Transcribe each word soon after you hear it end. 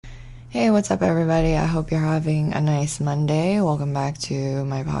Hey, what's up, everybody? I hope you're having a nice Monday. Welcome back to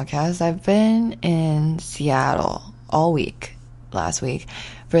my podcast. I've been in Seattle all week, last week,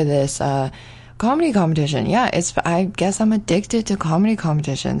 for this comedy competition. Yeah, I guess I'm addicted to comedy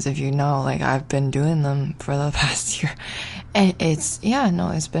competitions, if you know. Like, I've been doing them for the past year. And it's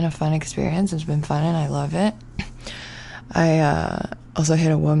been a fun experience. It's been fun, and I love it. I also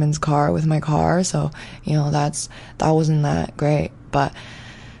hit a woman's car with my car, so, that wasn't that great. But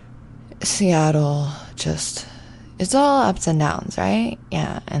Seattle, it's all ups and downs, right?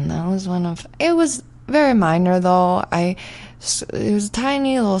 Yeah, and that was it was very minor, though. It was a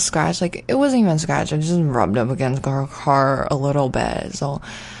tiny little scratch, like, it wasn't even a scratch, I just rubbed up against her car a little bit,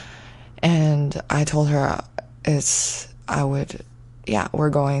 and I told her we're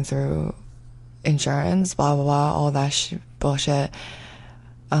going through insurance, blah, blah, blah, all that bullshit,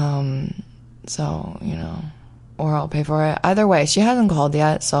 or I'll pay for it. Either way, she hasn't called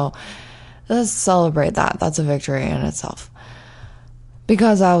yet, so let's celebrate that. That's a victory in itself.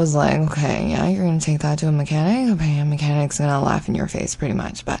 Because I was like, okay, yeah, you're going to take that to a mechanic? Okay, a mechanic's going to laugh in your face, pretty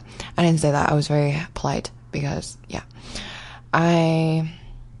much. But I didn't say that. I was very polite because, yeah.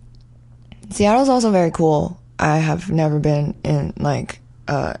 Seattle's also very cool. I have never been in,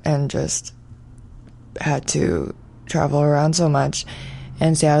 and just had to travel around so much.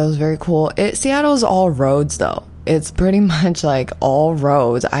 And Seattle's very cool. Seattle's all roads, though. It's pretty much like all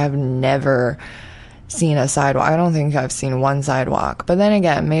roads. I have never seen a sidewalk. I don't think I've seen one sidewalk. But then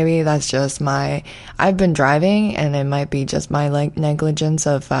again, maybe that's just I've been driving, and it might be just my negligence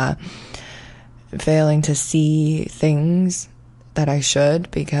of failing to see things that I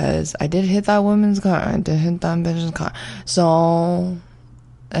should, because I did hit that woman's car. I did hit that bitch's car. So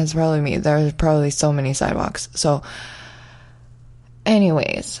that's probably me. There's probably so many sidewalks. So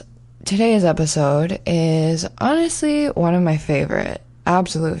anyways, today's episode is honestly one of my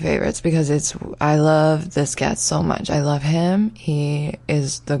absolute favorites, because I love this guest so much. I love him. He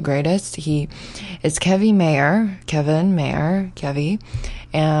is the greatest. He is Kevin Mayer,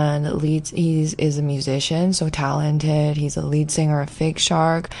 and is a musician, so talented. He's a lead singer of Fake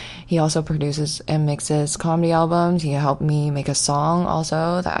Shark. He also produces and mixes comedy albums. He helped me make a song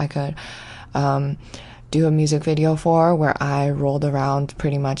also that I could do a music video for, where I rolled around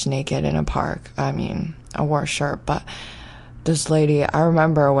pretty much naked in a park. I mean, I wore a shirt, but this lady, I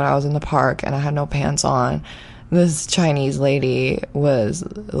remember when I was in the park and I had no pants on, this Chinese lady was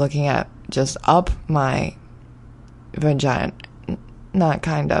looking at just up my vagina. Not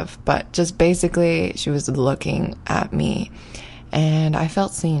kind of, but just basically she was looking at me, and I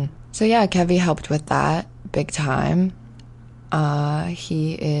felt seen. So yeah, Kevin helped with that big time.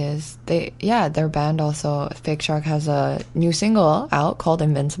 Their band also, Fake Shark, has a new single out called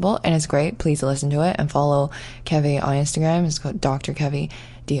Invincible, and it's great. Please listen to it and follow Kevin on Instagram. It's called Dr. Kevin,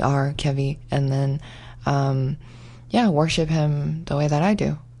 Dr. Kevin, and then, worship him the way that I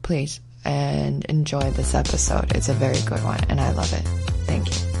do, please, and enjoy this episode. It's a very good one, and I love it. Thank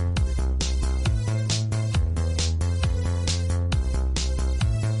you.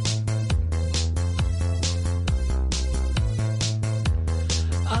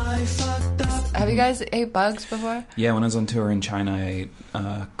 Have you guys ate bugs before? Yeah, when I was on tour in China, I ate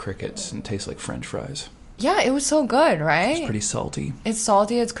crickets, and it tastes like French fries. Yeah, it was so good, right? It's pretty salty. It's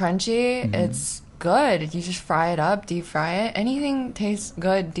salty, it's crunchy, It's good. You just fry it up, deep fry it. Anything tastes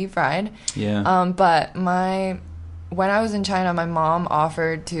good deep fried. Yeah. But when I was in China, my mom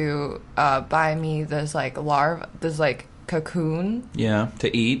offered to buy me this cocoon. Yeah,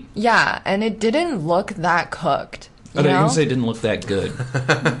 to eat. Yeah, and it didn't look that cooked. I didn't say it didn't look that good.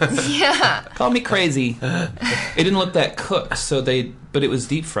 Yeah. Call me crazy. It didn't look that cooked, but it was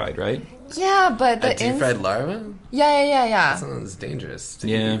deep fried, right? Yeah, but the deep fried larva? Yeah. That sounds dangerous.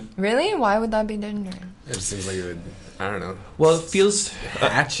 Yeah. Really? Why would that be dangerous? It just seems like it would, I don't know. Well, it feels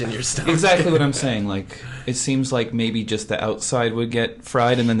hatch in your stomach. Exactly what I'm saying. Like, it seems like maybe just the outside would get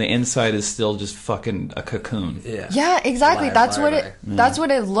fried, and then the inside is still just fucking a cocoon. Yeah. Yeah, exactly. That's what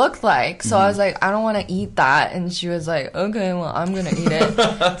it looked like. So I was like, I don't want to eat that, and she was like, okay, well, I'm gonna eat it.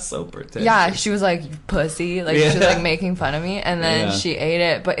 That's so pretentious. Yeah, she was like, you pussy, like she was like making fun of me, and then she ate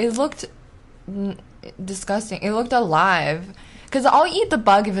it, but it looked disgusting. It looked alive. Because I'll eat the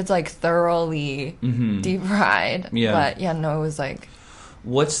bug if it's, like, thoroughly deep fried. Yeah. But, yeah, no, it was, like...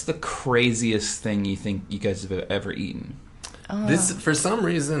 What's the craziest thing you think you guys have ever eaten? This, for some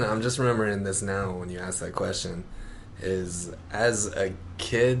reason, I'm just remembering this now when you asked that question, is as a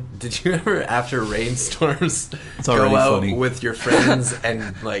kid, did you ever, after rainstorms, go out with your friends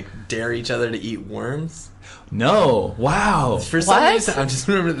and, like, dare each other to eat worms? No. Wow. For some reason, I'm just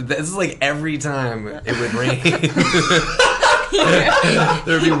remembering that this is like every time it would rain.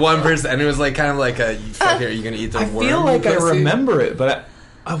 There would be one person, and it was like kind of like a, fuck, are you gonna eat the worm? I feel like I remember it, but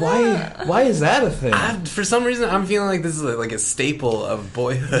why is that a thing? For some reason, I'm feeling like this is like a staple of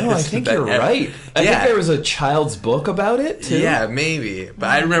boyhood. No, I think you're right. I think there was a child's book about it, too. Yeah, maybe. But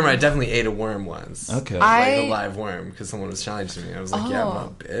I remember I definitely ate a worm once. Okay. Like a live worm, because someone was challenging me. I was like, yeah, I'm a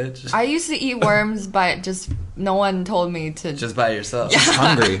bitch. I used to eat worms, but just no one told me to. Just by yourself. Yeah. Just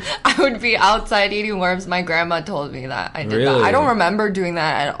hungry. I would be outside eating worms. My grandma told me that I did that. I don't remember doing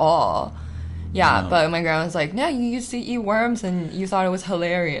that at all. Yeah, but my grandma was like, "No, you used to eat worms and you thought it was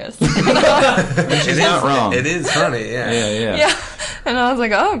hilarious." She's not wrong. It is funny, yeah. Yeah. And I was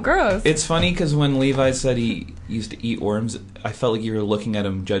like, "Oh, gross." It's funny because when Levi said he used to eat worms, I felt like you were looking at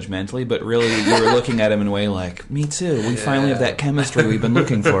him judgmentally, but really you were looking at him in a way like, me too. We finally have that chemistry we've been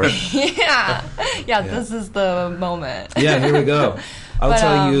looking for. Yeah, this is the moment. Yeah, here we go. I'll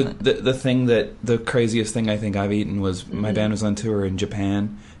tell you the craziest thing I think I've eaten was my band was on tour in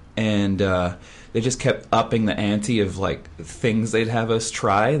Japan. And they just kept upping the ante of like things they'd have us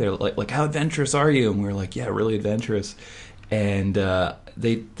try. They're like, how adventurous are you? And we were like, yeah, really adventurous. And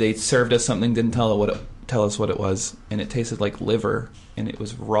they served us something, didn't tell us what it was, and it tasted like liver, and it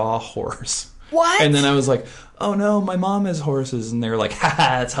was raw horse. What? And then I was like, oh no, my mom has horses, and they were like,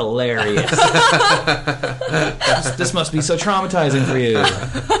 haha, that's hilarious. this must be so traumatizing for you.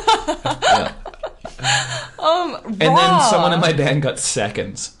 Yeah. And then someone in my band got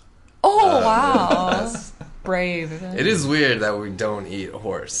seconds. Oh, wow. Brave. It is weird that we don't eat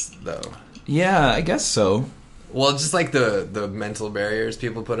horse, though. Yeah, I guess so. Well, just like the mental barriers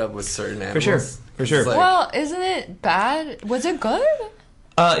people put up with certain animals. For sure. Like, well, isn't it bad? Was it good?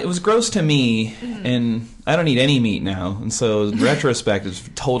 It was gross to me, and I don't eat any meat now, and so in retrospect, it's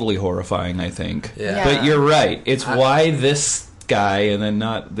totally horrifying, I think. Yeah. But you're right. It's why this guy and then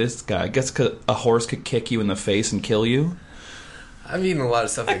not this guy. I guess a horse could kick you in the face and kill you. I've eaten a lot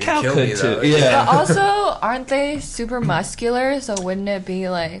of stuff that cow can kill me, though. Yeah. But also, aren't they super muscular? So wouldn't it be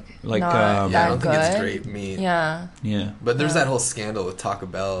like not I that don't good? think it's great meat. Yeah. But there's that whole scandal with Taco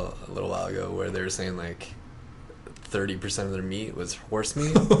Bell a little while ago where they were saying like 30% of their meat was horse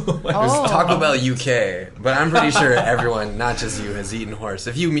meat. It was Taco Bell UK, but I'm pretty sure everyone, not just you, has eaten horse.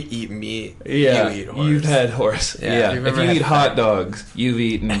 If you eat meat, you eat horse. You've had horse. Yeah. If you eat hot dogs, you've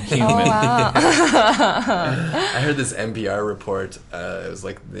eaten human. Oh, wow. I heard this NPR report. It was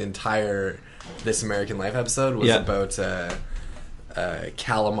like the entire This American Life episode was about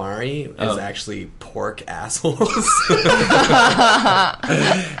calamari is actually pork assholes.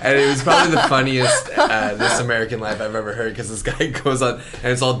 And it was probably the funniest This American Life I've ever heard, because this guy goes on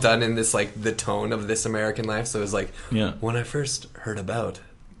and it's all done in this like the tone of This American Life. So it was like, when I first heard about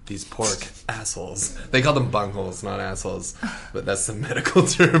these pork assholes, they call them bungholes, not assholes, but that's the medical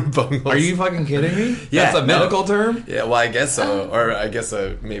term, bungholes. Are you fucking kidding me? Yeah, that's a medical term? Yeah, well, I guess so, or I guess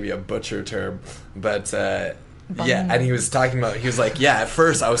maybe a butcher term, but yeah, and he was like, yeah, at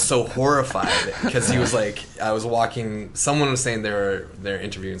first I was so horrified, because he was like, I was walking, someone was saying they're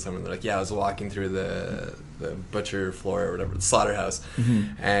interviewing someone, they're like, yeah, I was walking through the butcher floor or whatever, the slaughterhouse,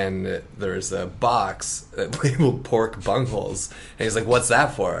 and there's a box that labeled pork bungholes, and he's like, what's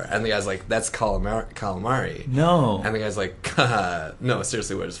that for? And the guy's like, that's calamari. No. And the guy's like, no,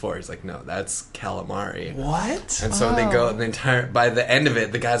 seriously, what it's for? He's like, no, that's calamari. What? And so they go by the end of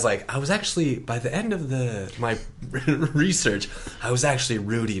it, the guy's like, by the end of my research, I was actually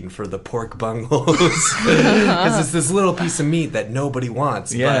rooting for the pork bungholes, because it's this little piece of meat that nobody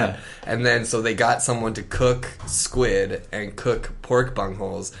wants. Yeah. And then so they got someone to cook squid and cook pork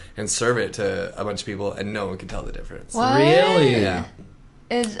bungholes and serve it to a bunch of people, and no one could tell the difference. What? Really? Yeah.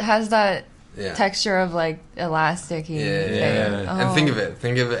 It has that texture of like elasticy. Yeah. And think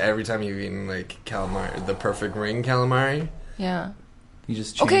of it every time you've eaten like calamari, the perfect ring calamari. Yeah. You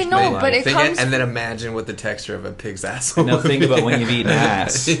just but it comes... And then imagine what the texture of a pig's asshole. Now think about when you've eaten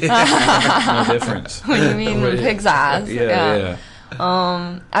ass. No difference. When you mean pig's ass. Yeah.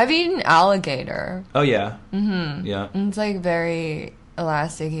 I've eaten alligator. Oh yeah. Mm-hmm. Yeah. It's like very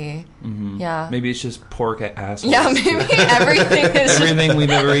elasticy. Mm-hmm. Yeah. Maybe it's just pork assholes. Yeah, maybe everything is everything we've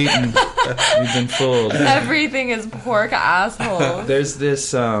ever eaten. We've been fooled. Everything is pork assholes. There's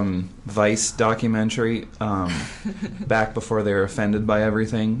this Vice documentary back before they were offended by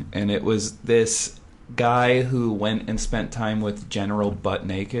everything, and it was this guy who went and spent time with General Butt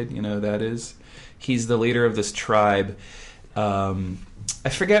Naked. You know who that is? He's the leader of this tribe. I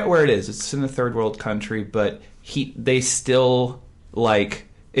forget where it is. It's in a third world country, but they still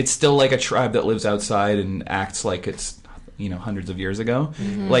it's still like a tribe that lives outside and acts like it's hundreds of years ago.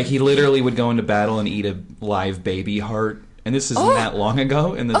 Mm-hmm. Like he literally would go into battle and eat a live baby heart And this isn't that long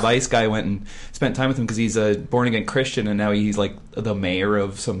ago. And the Vice guy went and spent time with him because he's a born-again Christian, and now he's like the mayor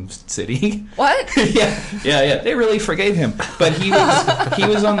of some city. What? Yeah. They really forgave him. But he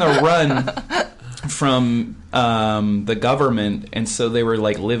was on the run from the government, and so they were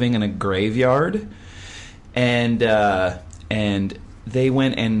like living in a graveyard. And they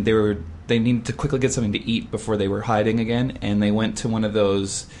went and they needed to quickly get something to eat before they were hiding again. And they went to one of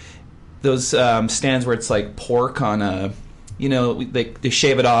those stands where it's like pork on a, they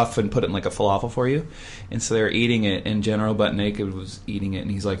shave it off and put it in like a falafel for you. And so they were eating it, and General Butt Naked was eating it,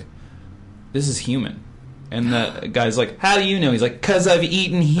 and he's like, "This is human." And the guy's like, "How do you know?" He's like, "'Cause I've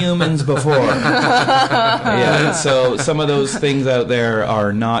eaten humans before." Yeah, so some of those things out there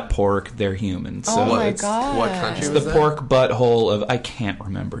are not pork, they're humans. So my God. What country it's was the that? pork butthole of... I can't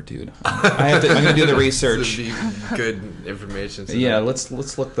remember, dude. I'm going to do the research. This would be good information. Yeah, let's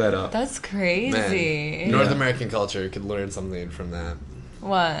look that up. That's crazy. Man, North American culture could learn something from that.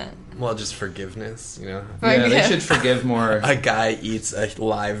 What? Well, just forgiveness, Yeah, they should forgive more. A guy eats a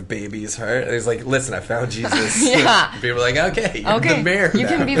live baby's heart, and he's like, "Listen, I found Jesus." Yeah. People are like, "Okay, you're the mayor You now."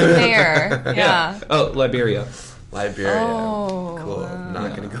 can be the mayor. Yeah. Oh, Liberia. Cool.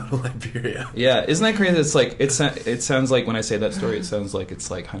 Not gonna go to Liberia. Yeah, isn't that crazy? It's like it sounds like when I say that story, it sounds like it's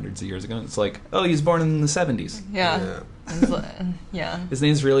like hundreds of years ago. It's like, oh, he was born in the 70s. Yeah. His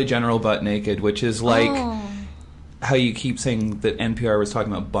name's really General Butt Naked, which is like how you keep saying that NPR was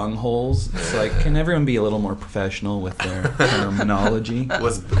talking about bungholes. It's like, can everyone be a little more professional with their terminology?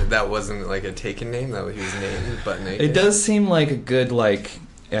 That wasn't like a taken name? That was he was named Butt Naked? It does seem like a good like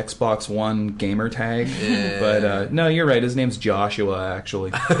Xbox One gamer tag, but no, you're right. His name's Joshua, actually.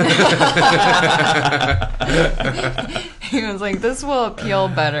 He was like, "This will appeal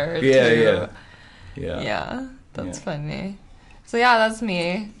better." Yeah. That's funny. So that's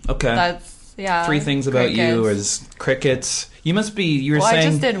me. Okay. That's 3 things about you is crickets. You must be. You were saying I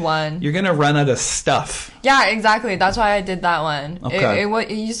just did one. You're gonna run out of stuff. Yeah, exactly. That's why I did that one. Okay.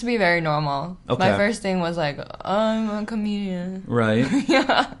 It used to be very normal. Okay. My first thing was like, I'm a comedian. Right.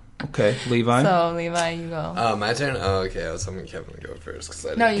 Yeah. Okay, Levi. So Levi, you go. Oh, my turn. Oh, okay. I was hoping Kevin would go first because I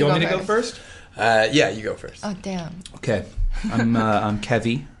No, didn't. you want me to go first? Yeah, you go first. Oh, damn. Okay. I'm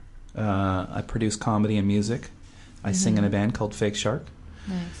Kevy. I produce comedy and music. I sing in a band called Fake Shark.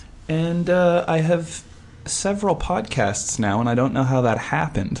 Nice. And I have several podcasts now, and I don't know how that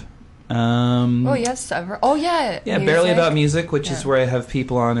happened. Oh, you have several? Oh, yeah. Yeah, music? Barely About Music, which is where I have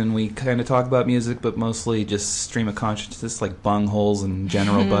people on, and we kind of talk about music, but mostly just stream of consciousness, like bungholes and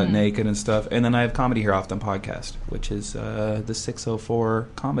General Butt Naked and stuff. And then I have Comedy Here Often podcast, which is the 604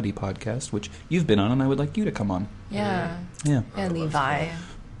 comedy podcast, which you've been on, and I would like you to come on. Yeah. Yeah. And Levi.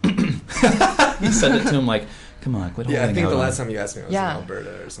 You said it to him like, come on, quit holding I think out the on last time you asked me, I was in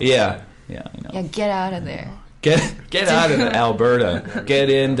Alberta or something. Yeah, I know. Yeah, get out of there. Get out of Alberta. Get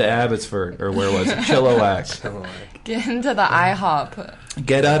into Abbotsford, or where was it? Chilliwack. Get into the IHOP.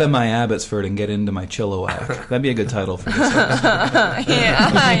 Get out of my Abbotsford and get into my Chilliwack. That'd be a good title for this episode.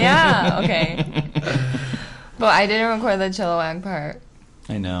 Yeah, okay. But I didn't record the Chilliwack part.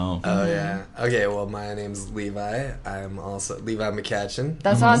 I know. Oh yeah. Okay. Well, my name's Levi. I'm also Levi McCatchen.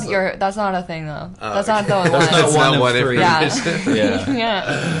 That's not a thing though. That's not the one. That's not one of 3.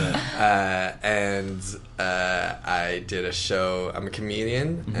 Yeah. And I did a show. I'm a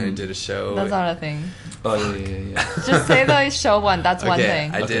comedian, and I did a show. That's not a thing. Oh yeah. Just say the show one. That's one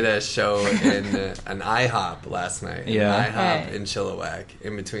thing. I did a show in an IHOP last night. Yeah. An IHOP in Chilliwack,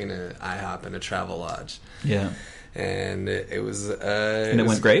 in between an IHOP and a travel lodge. Yeah. And it was and it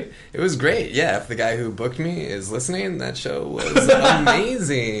went great? It was great, yeah. If the guy who booked me is listening, that show was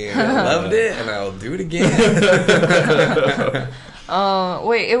amazing. I loved it, and I'll do it again.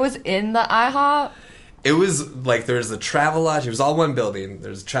 Wait, it was in the IHOP? It was like there's a travel lodge. It was all one building.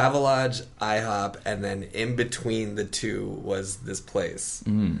 There's a travel lodge, IHOP, and then in between the two was this place.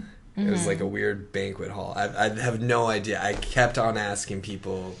 Mm. It was like a weird banquet hall. I have no idea. I kept on asking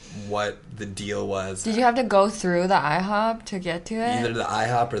people what the deal was. Did you have to go through the IHOP to get to it? Either the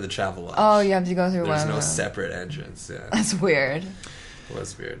IHOP or the travel lodge. Oh, you have to go through one. There's no separate entrance. Yeah, that's weird. It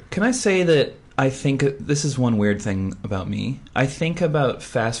was weird. Can I say that I think this is one weird thing about me? I think about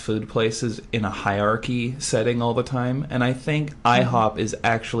fast food places in a hierarchy setting all the time, and I think IHOP is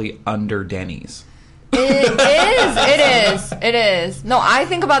actually under Denny's. It is. No, I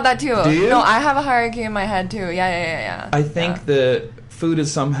think about that too. Do you? No, I have a hierarchy in my head too. Yeah. I think the food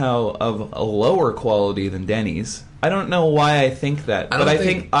is somehow of a lower quality than Denny's. I don't know why I think that, but I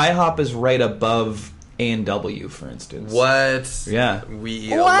think IHOP is right above A&W, for instance. What? Yeah. We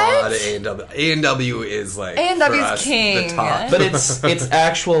eat a lot of A&W. A&W is like A&W's king. The top. But it's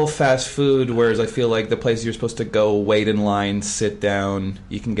actual fast food, whereas I feel like the place you're supposed to go, wait in line, sit down,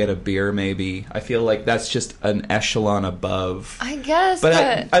 you can get a beer maybe. I feel like that's just an echelon above. I guess.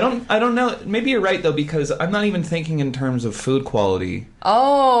 But I don't know. Maybe you're right though, because I'm not even thinking in terms of food quality.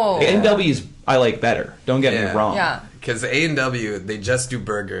 Oh. A&W's I like better. Don't get me wrong. Yeah. Because A&W, they just do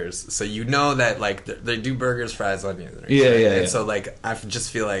burgers, so you know that like they do burgers, fries, onions. Right? Yeah. So like I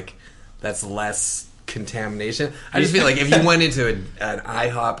just feel like that's less contamination. I just feel like if you went into an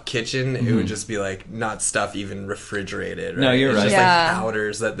IHOP kitchen, it would just be like not stuff even refrigerated. Right? No, you're right. Just like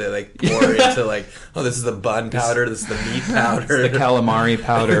powders that they like pour into like, oh, this is the bun powder, this is the meat powder, the calamari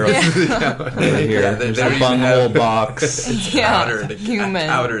powder over here. There's a bunghole box. It's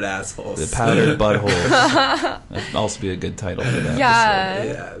powdered assholes. The powdered buttholes. That'd also be a good title for that.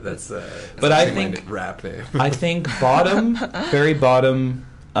 Yeah, that's. But I think rap name. I think very bottom.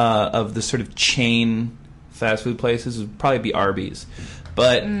 Of the sort of chain fast food places would probably be Arby's.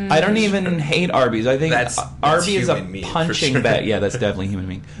 But I don't even hate Arby's. I think that's Arby's is a meat, punching bag. Yeah, that's definitely human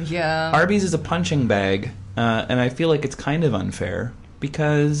meat. Yeah. Arby's is a punching bag, and I feel like it's kind of unfair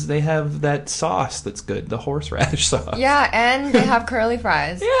because they have that sauce that's good, the horseradish sauce. Yeah, and they have curly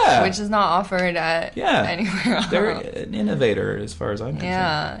fries. Yeah. Which is not offered at anywhere else. They're an innovator as far as I'm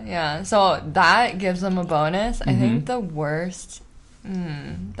concerned. Yeah. So that gives them a bonus. I think the worst...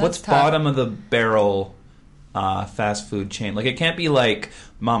 What's tough. bottom of the barrel fast food chain? Like, it can't be like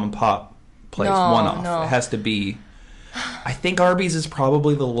mom and pop place one-off. No. It has to be... I think Arby's is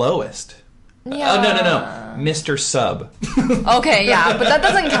probably the lowest. Yeah. Oh, no. Mr. Sub. Okay, yeah, but that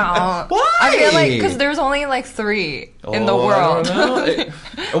doesn't count. Why? I feel like, because there's only like 3 in the world. I don't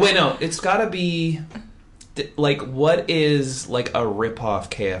know. Wait, no. It's got to be... Like, what is like a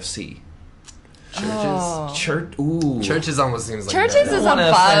rip-off KFC? Churches almost seems like Churches that. is I don't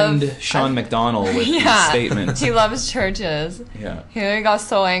above. want to offend Sean McDonald with these statements. He loves Churches. Yeah. He got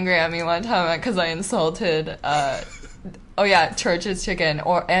so angry at me one time because I insulted Church's Chicken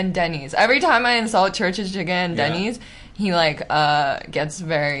and Denny's. Every time I insult Church's Chicken and Denny's, he like gets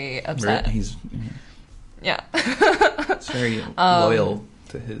very upset. He's very loyal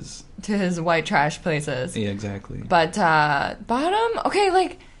to his white trash places. Yeah, exactly. But bottom, okay,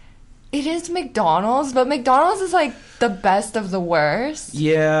 like it is McDonald's, but McDonald's is like the best of the worst.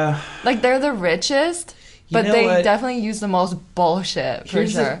 Yeah. Like they're the richest, but they definitely use the most bullshit for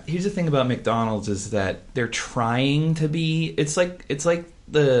sure. Here's the thing about McDonald's is that they're trying to be. It's like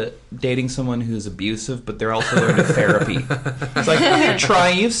the dating someone who's abusive, but they're also going to therapy. It's like you're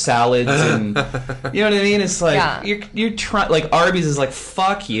trying, you have salads, and you know what I mean. It's like you're trying. Like Arby's is like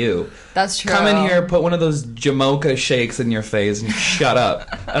fuck you. That's true. Come in here, put one of those Jamocha shakes in your face, and shut up.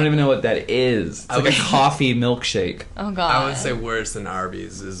 I don't even know what that is. It's like a coffee milkshake. Oh god. I would say worse than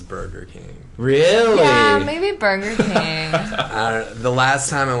Arby's is Burger King. Really? Yeah, maybe Burger King. The last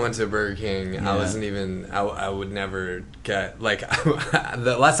time I went to Burger King, I wasn't even. I would never get like.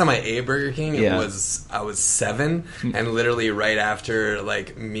 The last time I ate Burger King, I was 7, and literally right after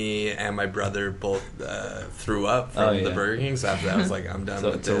like me and my brother both threw up from the Burger King. So after that, I was like, I'm done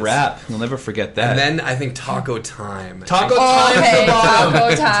with it's this. It's a wrap. You'll never forget that. And then I think Taco Time. Taco Time is the bottom.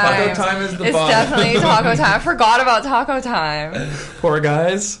 Taco Time. Taco Time is the it's bottom. It's definitely Taco Time. I forgot about Taco Time. Poor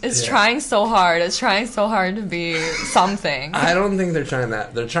guys. It's trying so hard. It's trying so hard to be something. I don't think they're trying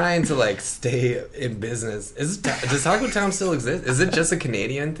that. They're trying to like stay in business. Does Taco Time still exist? Is it just a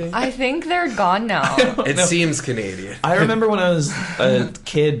Canadian thing? I think they're gone now. It seems Canadian. I remember when I was a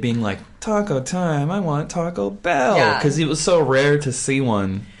kid being like, Taco Time, I want Taco Bell. Because it was so rare to see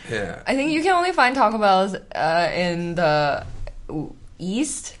one. Yeah. I think you can only find Taco Bells in the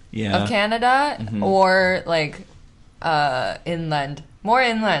east of Canada or like inland. More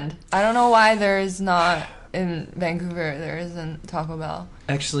inland. I don't know why there is not in Vancouver. There isn't Taco Bell.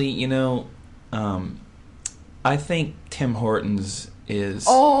 Actually, you know, I think Tim Hortons is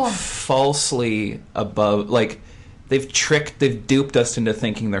falsely above. Like they've duped us into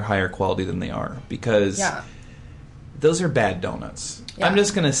thinking they're higher quality than they are because those are bad donuts. Yeah. I'm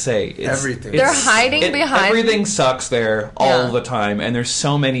just gonna say everything. They're hiding behind. Everything sucks there all the time, and there's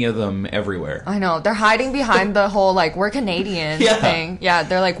so many of them everywhere. I know they're hiding behind the whole like we're Canadian thing. Yeah,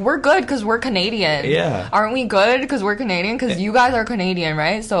 they're like we're good because we're Canadian. Yeah, aren't we good because we're Canadian? Because you guys are Canadian,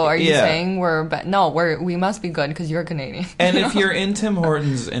 right? So are you saying we must be good because you're Canadian? And if you're in Tim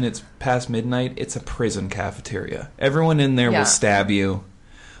Hortons and it's past midnight, it's a prison cafeteria. Everyone in there will stab you.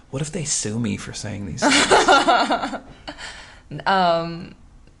 What if they sue me for saying these things?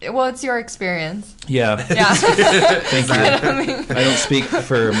 Well, it's your experience. Yeah. Thank you. I don't speak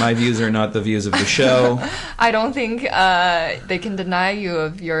for my views are not the views of the show. I don't think they can deny you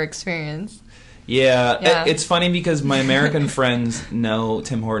of your experience. Yeah. It's funny because my American friends know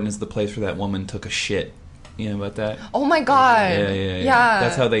Tim Horton is the place where that woman took a shit. You know about that? Oh my god. Yeah.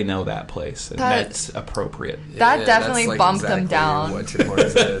 That's how they know that place. And that's appropriate. That definitely bumped them down. What Tim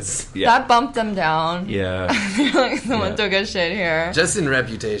Hortons is. That bumped them down. Yeah. I feel like someone took a shit here. Just in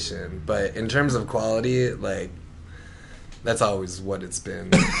reputation, but in terms of quality, that's always what it's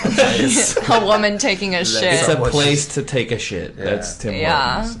been. A woman taking a shit. It's a place to take a shit. Yeah. That's Tim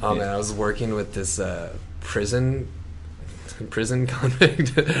Hortons. Oh man, I was working with this prison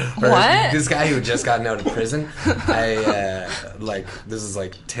convict. What? This guy who had just gotten out of prison. This was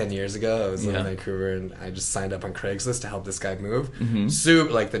 10 years ago. I was in Vancouver, and I just signed up on Craigslist to help this guy move.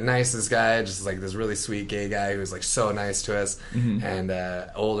 Super, the nicest guy, just this really sweet gay guy who was so nice to us, and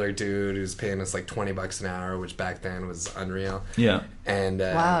older dude who's paying us $20 an hour, which back then was unreal. Yeah. And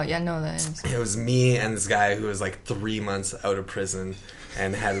wow, no, that is. It was me and this guy who was 3 months out of prison.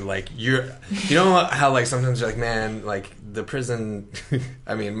 And had you know how sometimes you're man, the prison,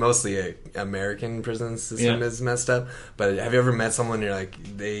 I mean mostly American prison system is messed up, but have you ever met someone you're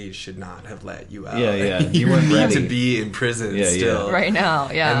they should not have let you out? You weren't ready to be in prison still right now.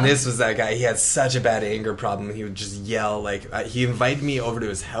 And this was that guy. He had such a bad anger problem. He would just yell. He invited me over to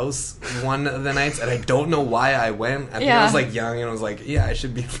his house one of the nights, and I don't know why I went. I think I was young and I was I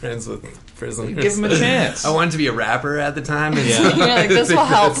should be friends with prisoners. Give him a chance. I wanted to be a rapper at the time. And this will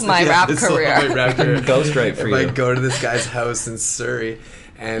help my rap career. Ghostwrite for you. I go to this guy's house in Surrey,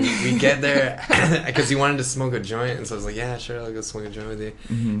 and we get there because he wanted to smoke a joint, and so I was yeah, sure, I'll go smoke a joint with you.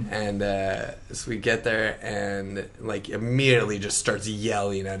 And so we get there, and immediately just starts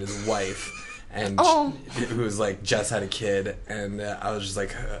yelling at his wife. And who was just had a kid, and I was just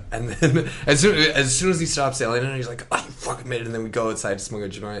and then as soon as he stops yelling at her, he's oh, you fucking made it, and then we go outside to smoke a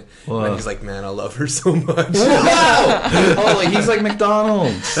joint. Whoa. And he's man, I love her so much. Wow! He's like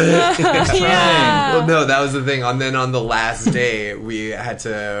McDonald's. Well, no, that was the thing. And then on the last day, we had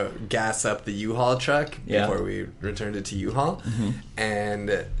to gas up the U-Haul truck before we returned it to U-Haul,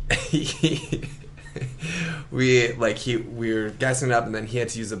 and we were gassing it up, and then he had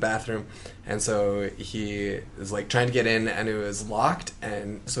to use the bathroom, and so he was trying to get in, and it was locked,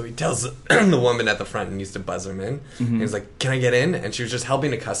 and so he tells the woman at the front and needs to buzz him in, and he's can I get in? And she was just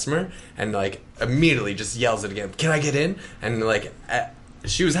helping a customer, and immediately just yells it again, can I get in? And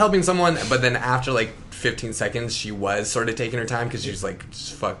she was helping someone, but then after 15 seconds, she was sort of taking her time because she's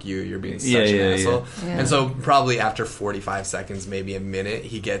just fuck you, you're being such an asshole. Yeah. And so probably after 45 seconds, maybe a minute,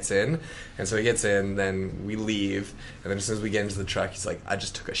 he gets in. And so he gets in, then we leave, and then as soon as we get into the truck, he's I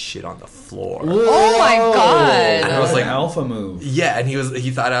just took a shit on the floor. Whoa. Oh my god! And I was alpha move. Yeah, and he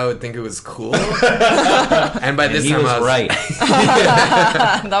thought I would think it was cool. And by this time, he was right.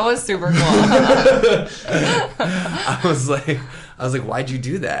 That was super cool. I was why'd you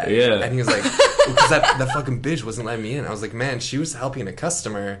do that? Yeah. And he was because that fucking bitch wasn't letting me in. I was man, she was helping a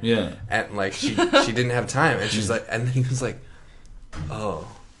customer. Yeah. And she didn't have time. And she's and then he was oh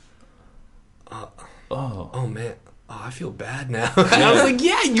man. Oh, I feel bad now. And I was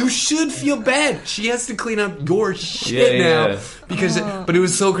yeah, you should feel bad. She has to clean up your shit now. Because but it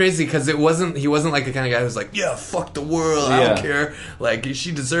was so crazy because he wasn't the kind of guy who's yeah, fuck the world, I don't care.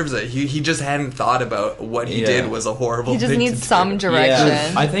 She deserves it. He just hadn't thought about what he did was a horrible thing. He just needs some direction.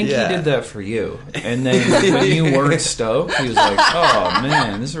 Yeah. I think he did that for you. And then when you weren't stoked, he was oh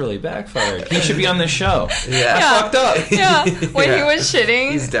man, this really backfired. He should be on this show. Yeah. I fucked up. Yeah. When he was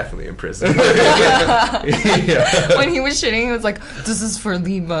shitting. He's definitely in prison. When he was shitting, he was this is for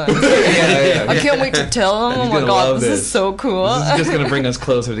Lima. I can't wait to tell him. Oh my god, this is so cool. This is just going to bring us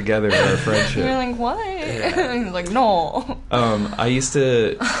closer together in our friendship. You're what? Yeah. He's no. I used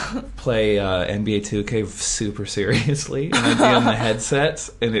to play NBA 2K super seriously, and I'd be on the headsets,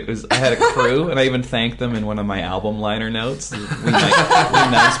 and I had a crew, and I even thanked them in one of my album liner notes. We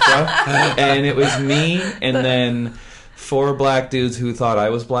nice, bro. And it was me, and then 4 black dudes who thought I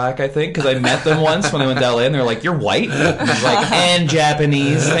was black, I think, because I met them once when I went to LA, and they're you're white? And I was and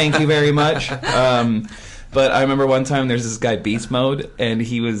Japanese, thank you very much. But I remember one time there's this guy, Beast Mode, and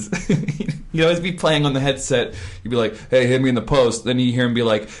he was, he'd always be playing on the headset. You'd be hey, hit me in the post. Then you hear him be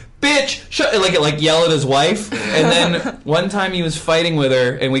bitch, shut, yell at his wife. And then one time he was fighting with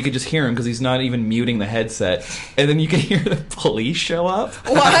her, and we could just hear him because he's not even muting the headset. And then you can hear the police show up.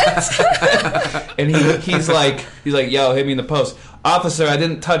 What? And he's like, yo, hit me in the post. Officer, I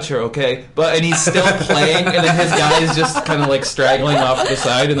didn't touch her, okay? And he's still playing, and then his guy is just kind of straggling off to the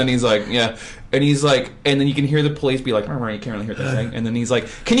side, and then he's yeah. And he's like, and then you can hear the police be like, you can't really hear that thing. And then he's like,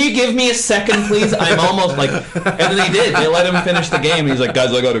 can you give me a second, please? I'm almost like, and then they did. They let him finish the game. And he's like,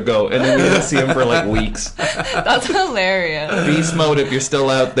 guys, I gotta go. And then we didn't see him for like weeks. That's hilarious. Beast mode, if you're still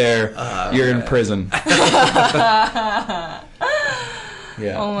out there, you're in prison.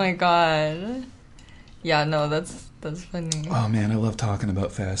 Yeah. Oh my god. Yeah, no, that's funny. Oh man, I love talking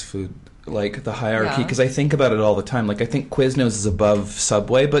about fast food. Like the hierarchy, because I think about it all the time. Like I think Quiznos is above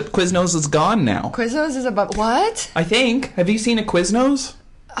Subway, but Quiznos is gone now. Quiznos is above what? I think. Have you seen a Quiznos?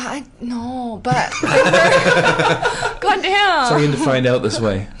 No, but God damn. So you had to find out this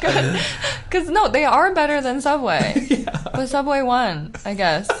way. Because no, they are better than Subway. Yeah. But Subway won, I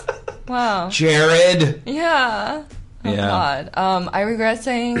guess. Wow. Jared. Yeah. Oh God. I regret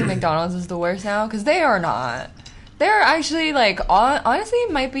saying McDonald's is the worst now because they are not. They're actually like honestly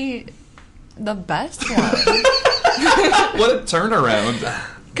might be the best one. What a turnaround.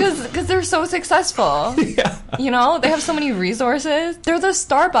 Because they're so successful. Yeah. You know, they have so many resources. They're the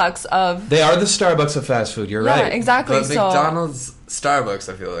Starbucks of... They are the Starbucks of fast food. You're right. Yeah, exactly. But McDonald's, Starbucks,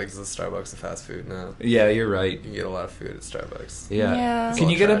 I feel like, is the Starbucks of fast food now. Yeah, you're right. You can get a lot of food at Starbucks. Yeah. Can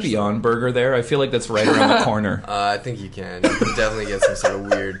you get a Beyond Burger there? I feel like that's right around the corner. I think you can. You can definitely get some sort of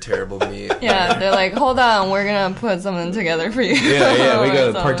weird, terrible meat. Yeah, they're like, hold on, we're going to put something together for you. Yeah, we got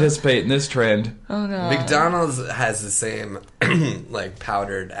to participate in this trend. Oh, no. McDonald's has the same, like,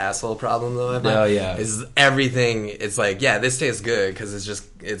 powdered asshole problem, though. Oh, yeah. Is everything, it's like, yeah, this tastes good because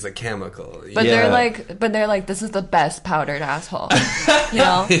it's a chemical. But they're like, this is the best powdered asshole. You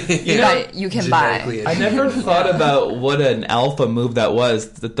know? You can buy. I never thought about what an alpha move that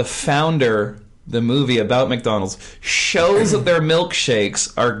was, that the founder, the movie about McDonald's, shows that their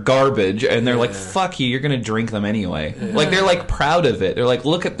milkshakes are garbage, and they're like, fuck you, you're going to drink them anyway. Yeah. Like, they're like proud of it. They're like,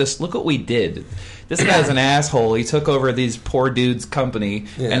 look at this, look what we did. This guy's an asshole. He took over these poor dudes' company,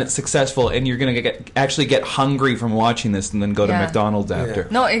 and it's successful, and you're going to actually get hungry from watching this and then go to McDonald's after.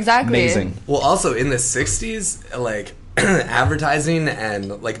 No, exactly. Amazing. Well, also, in the 60s, like... advertising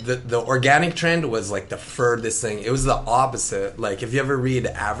and like the organic trend was like the furthest thing. It was the opposite. Like if you ever read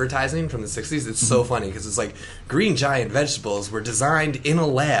advertising from the 60s, it's so funny because it's like green giant vegetables were designed in a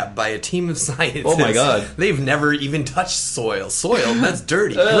lab by a team of scientists. Oh my god, they've never even touched soil. That's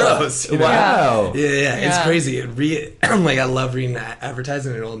dirty, gross. You know? Wow. Yeah, it's crazy. Like I love reading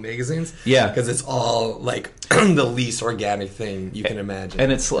advertising in old magazines. Yeah, because it's all like the least organic thing you can imagine. And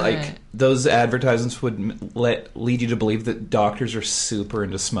it's like those advertisements would lead you to believe that doctors are super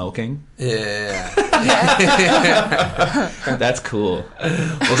into smoking. Yeah. That's cool.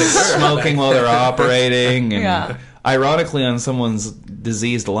 Well, they're smoking while they're operating, and ironically on someone's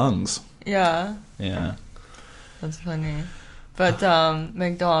diseased lungs. Yeah. Yeah. That's funny. But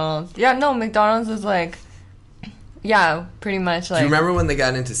McDonald's. Yeah, no, McDonald's is like, pretty much like... Do you remember when they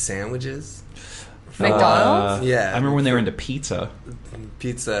got into sandwiches? McDonald's? Yeah. I remember when they were into pizza.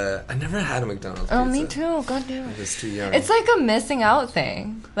 Pizza. I never had a McDonald's pizza. Oh, me too. God damn it. I was too young. It's like a missing out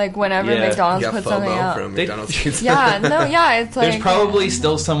thing. Like whenever McDonald's puts something out. From McDonald's pizza. It's like... There's probably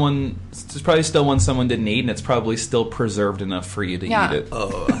still one someone didn't eat, and it's probably still preserved enough for you to eat it.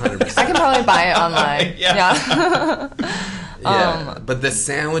 Oh, 100%. I can probably buy it online. Yeah, but the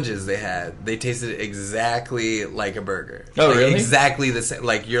sandwiches they tasted exactly like a burger. Oh, like, really? Exactly the same.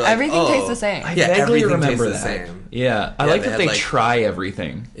 Like you're like, everything tastes the same. I vaguely remember tastes that. The same. Yeah, I like that they try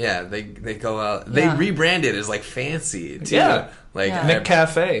everything. Yeah, they go out. They rebrand it as like fancy too. Yeah, like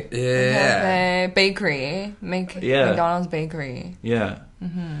McCafe. Yeah, bakery. McDonald's bakery. Yeah.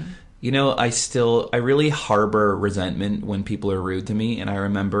 Mm-hmm. You know, I really harbor resentment when people are rude to me, and I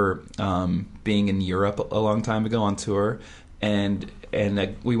remember being in Europe a long time ago on tour. And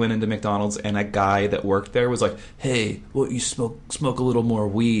we went into McDonald's, and a guy that worked there was like, "Hey, you smoke a little more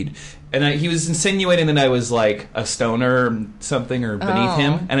weed?" And he was insinuating that I was like a stoner or something or beneath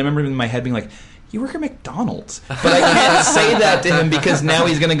him. And I remember in my head being like, "You work at McDonald's," but I can't say that to him because now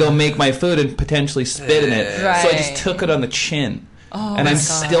he's going to go make my food and potentially spit in it. Right. So I just took it on the chin. And I'm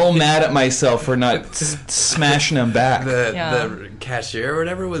still mad at myself for not smashing him back. The cashier or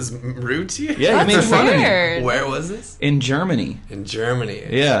whatever was rude to you? Yeah, he made fun of me. Where was this? In Germany. In Germany.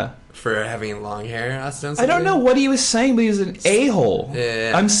 Yeah. For having long hair, ostensibly? I don't know what he was saying, but he was an a-hole.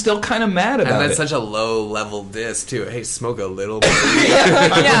 Yeah. I'm still kind of mad about it. And that's such a low-level diss, too. Hey, smoke a little bit of weed.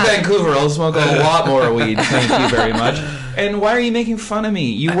 I'm from Vancouver. I'll smoke a lot more weed. Thank you very much. And why are you making fun of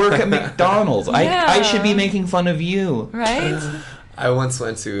me? You work at McDonald's. I should be making fun of you. Right? I once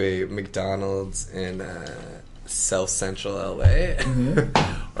went to a McDonald's in South Central LA.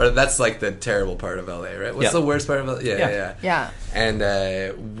 Mm-hmm. Or that's like the terrible part of LA, right? What's the worst part of LA? Yeah. Yeah.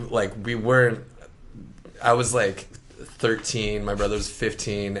 And like we weren't. I was like 13, my brother was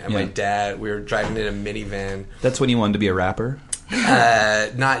 15, and my dad, we were driving in a minivan. That's when you wanted to be a rapper?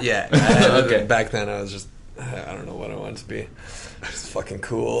 Not yet. Okay. Back then I was just, I don't know what I wanted to be. Just fucking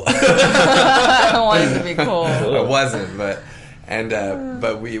cool. I wanted to be cool. I wasn't, but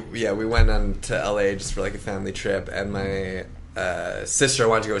we went on to LA just for like a family trip, and my sister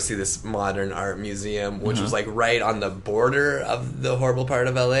wanted to go see this modern art museum, which was like right on the border of the horrible part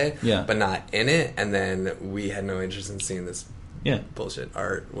of LA, but not in it. And then we had no interest in seeing this bullshit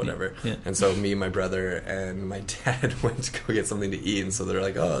art, whatever. And so me, my brother, and my dad went to go get something to eat. And so they're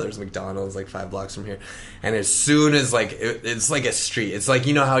like, oh, there's McDonald's like 5 blocks from here. And as soon as like it's like a street, it's like,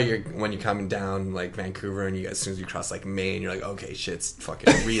 you know how when you're coming down like Vancouver, and as soon as you cross like Maine, you're like, okay, shit's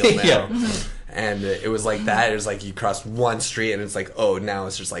fucking real now. And it was like that. It was like you cross one street, and it's like, oh, now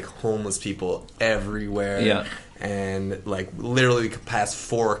it's just like homeless people everywhere. And like literally we could pass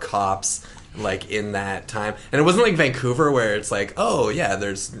 4 cops like in that time. And it wasn't like Vancouver where it's like, oh yeah,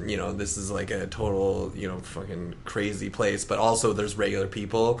 there's, you know, this is like a total, you know, fucking crazy place, but also there's regular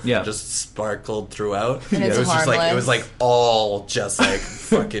people just sparkled throughout. And it was just like, it was like all just like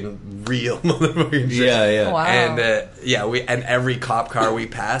fucking real motherfucking shit. Wow. And and every cop car we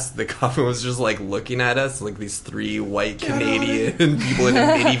passed, the cop was just like looking at us like these 3 white Canadian people in a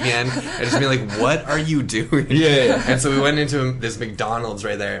minivan and just being like, what are you doing? And so we went into this McDonald's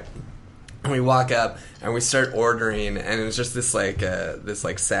right there. And we walk up and we start ordering, and it was just this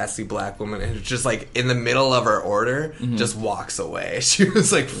like sassy black woman, and it's just like in the middle of our order just walks away. She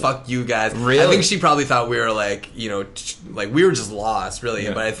was like, "Fuck you guys." Really? I think she probably thought we were like, you know, like we were just lost, really.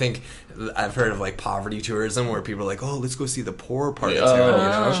 But I think I've heard of like poverty tourism where people are like, "Oh, let's go see the poor part of town," you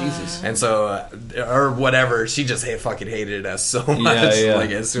know? Jesus. And so or whatever, she just fucking hated us so much.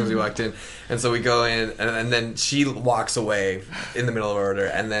 Like as soon as we walked in, and so we go in, and then she walks away in the middle of our order,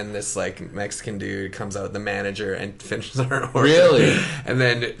 and then this like Mexican dude comes out, the manager, and finishes our order. Really? And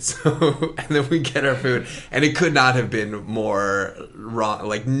then we get our food, and it could not have been more wrong.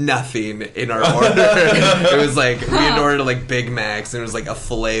 Like nothing in our order. It was like we had ordered like Big Macs, and it was like a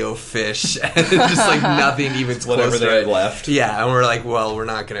Filet-O-Fish, and just like nothing even close. Whatever they had left. Yeah, and we're like, well, we're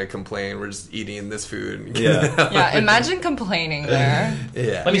not gonna complain. We're just eating this food. Yeah. Imagine complaining there.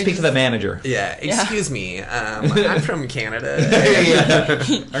 Yeah. Let me speak to the manager. Yeah. Excuse me. I'm from Canada.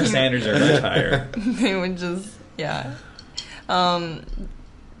 Our standards are much higher. They would just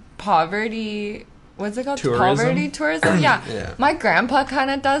poverty. What's it called? Tourism? Poverty tourism? Yeah. My grandpa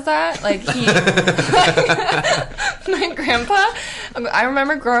kind of does that. Like, my grandpa, I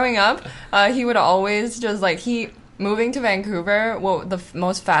remember growing up, he would always just, like, moving to Vancouver, the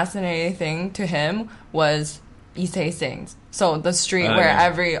most fascinating thing to him was East Hastings. So the street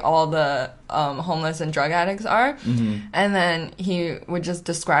where all the homeless and drug addicts are. And then he would just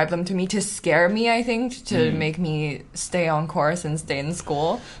describe them to me to scare me, I think, to make me stay on course and stay in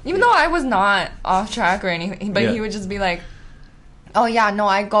school. Even though I was not off track or anything. But he would just be like, oh yeah, no,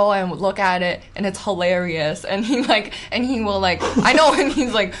 I go and look at it and it's hilarious. And he will like, I know, and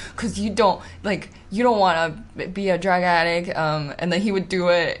he's like, cause you don't want to be a drug addict. And then he would do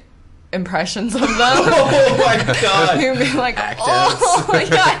it. Impressions of them. Oh my god! He'd be like, act outs.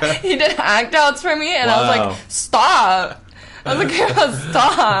 Yeah, he did act outs for me, and I was like, stop. I was like,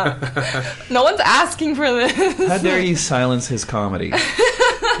 stop. No one's asking for this. How dare you silence his comedy?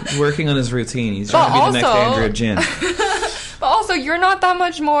 He's working on his routine. He's trying to be the next Andrea Jin. But also, you're not that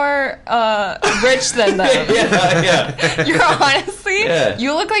much more rich than them. You're honestly,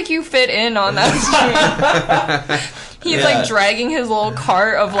 you look like you fit in on that street. He's like dragging his little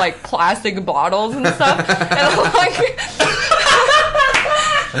cart of like plastic bottles and stuff, and I'm like,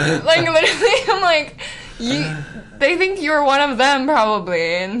 like literally, I'm like, they think you're one of them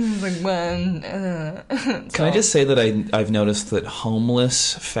probably, and he's like, Can I just say that I've noticed that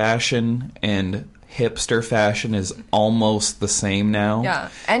homeless fashion and hipster fashion is almost the same now. Yeah,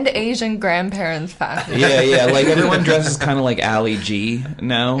 and Asian grandparents fashion. Yeah, like everyone dresses kind of like Ali G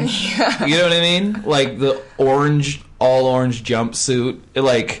now. Yeah. You know what I mean? Like the all orange jumpsuit.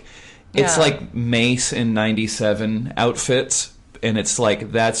 It's like Mace in '97 outfits, and it's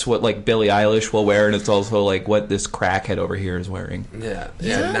like that's what like Billie Eilish will wear, and it's also like what this crackhead over here is wearing. Yeah.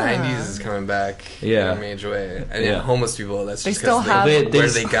 90s is coming back in a major way. And homeless people, that's just because where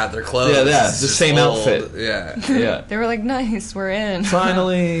they got their clothes. Yeah, the same outfit. Yeah. They were like, nice, we're in.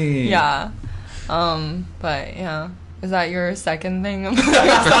 Finally. Yeah. But yeah. Is that your second thing? I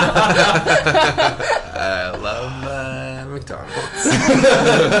love McDonald's.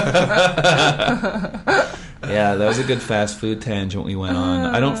 Yeah, that was a good fast food tangent we went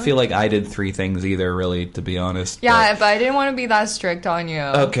on. I don't feel like I did 3 things either, really, to be honest. Yeah, but I didn't want to be that strict on you.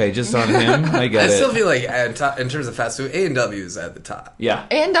 Okay, just on him. I get it. I still feel like in terms of fast food, A&W is at the top. Yeah,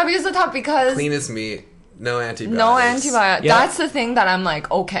 A&W is the top because cleanest meat. No antibiotics. No antibiotics. Yeah. That's the thing that I'm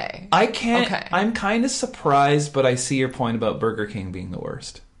like, okay. I can't. Okay. I'm kind of surprised, but I see your point about Burger King being the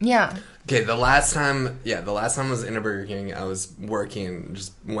worst. Yeah. Okay, the last time I was in a Burger King, I was working,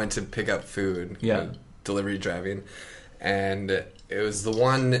 just went to pick up food. Yeah. Delivery driving. And it was the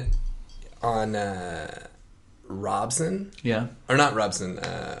one on Robson. Yeah. Or not Robson.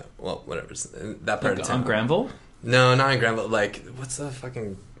 Well, whatever. That part of town. On Granville? No, not in Granville. Like, what's the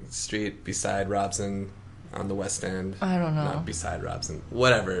fucking street beside Robson? On the West End. I don't know. Not beside Robson.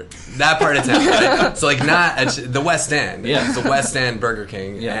 Whatever. That part of town, right? So, like, not the West End. Yeah. It's the West End Burger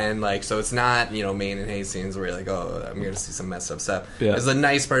King. Yeah. And, like, so it's not, Main and Hastings where you're like, oh, I'm going to see some messed up stuff. Yeah. It's a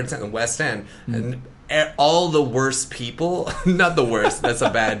nice part of town, the West End. And all the worst people, not the worst, that's a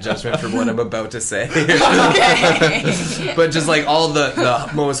bad judgment for what I'm about to say. Okay. But just, like, all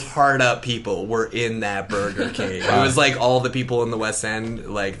the most hard up people were in that Burger King. It was like all the people in the West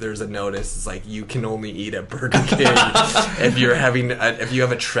End, like, there's a notice, it's like, you can only eat at Burger King if you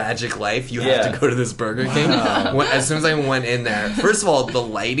have a tragic life, you have to go to this Burger King. As soon as I went in there, first of all, the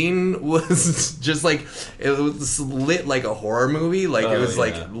lighting was just like, it was lit like a horror movie, like it was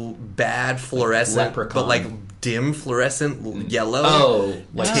like bad fluorescent, but like dim fluorescent yellow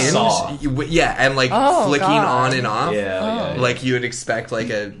tinge. Saw. Yeah, and like flicking on and off. Yeah. Like you would expect like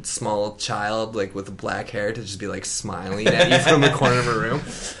a small child like with black hair to just be like smiling at you from the corner of a room.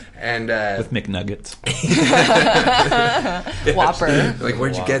 And with McNuggets. Whopper. Like,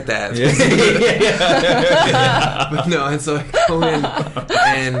 where'd you get that? Yeah. No, and so I go in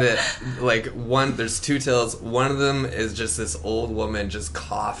and like there's 2 tills. One of them is just this old woman just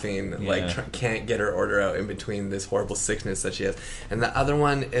coughing, like can't get her order out in between this horrible sickness that she has. And the other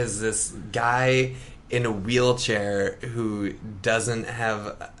one is this guy in a wheelchair who doesn't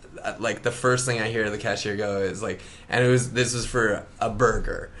have. Like the first thing I hear the cashier go is like, and this was for a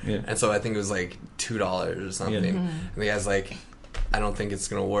burger, and so I think it was like $2 or something. And the guy's like, I don't think it's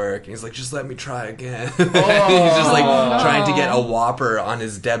gonna work. And he's like, just let me try again. He's just like trying to get a Whopper on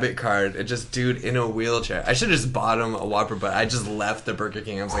his debit card. It just dude in a wheelchair. I should have just bought him a Whopper, but I just left the Burger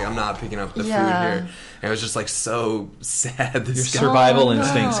King. I was like, I'm not picking up the food here. And it was just like so sad. Your survival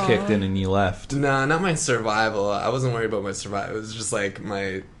instincts kicked in and you left. No, not my survival. I wasn't worried about my survival. It was just like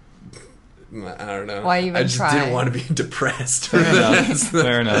my I don't know. Why even I just didn't want to be depressed.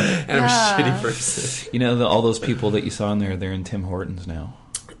 Fair enough. And I'm a shitty person. You know, all those people that you saw in there, they're in Tim Hortons now.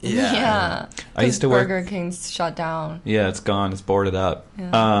 Yeah. I used to work. Burger King's shut down. Yeah, it's gone. It's boarded up.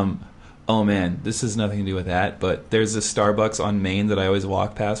 Yeah. Oh man, this has nothing to do with that, but there's this Starbucks on Main that I always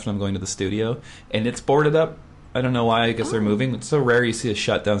walk past when I'm going to the studio, and it's boarded up. I don't know why. I guess they're moving. It's so rare you see a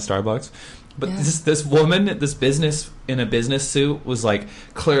shut down Starbucks. But this woman, this business in a business suit was like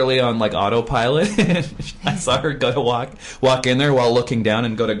clearly on like autopilot. I saw her go to walk in there while looking down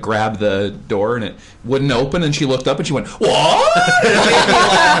and go to grab the door and it wouldn't open. And she looked up and she went, "What?" It made me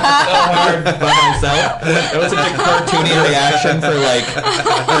laugh so hard by myself. That was such a cartoony reaction for like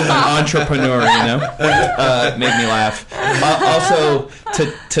an entrepreneur, you know. It made me laugh. Also,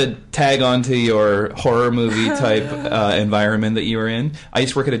 to tag onto your horror movie type environment that you were in, I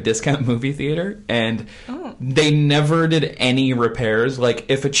used to work at a discount movie theater, and they never did any repairs. Like,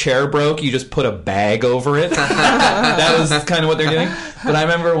 if a chair broke, you just put a bag over it. That was kind of what they're doing. But I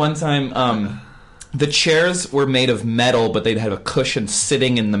remember one time, the chairs were made of metal, but they'd have a cushion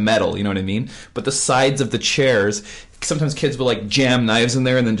sitting in the metal, you know what I mean? But the sides of the chairs, sometimes kids will like jam knives in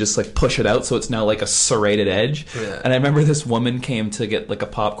there and then just like push it out so it's now like a serrated edge. Yeah. And I remember this woman came to get like a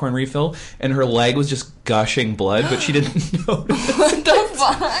popcorn refill and her leg was just gushing blood, but she didn't notice. What the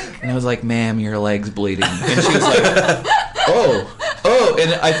fuck? And I was like, "Ma'am, your leg's bleeding." And she was like, oh,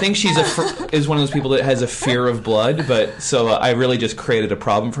 and I think she's is one of those people that has a fear of blood, but so I really just created a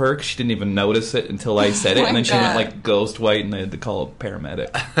problem for her because she didn't even notice it until I said it, and then she went like ghost white, and I had to call a paramedic.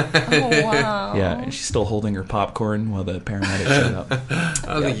 Oh, wow. Yeah, and she's still holding her popcorn while the paramedic showed up.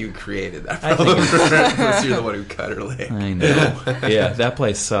 I don't think you created that problem unless you're the one who cut her leg. I know. Yeah, that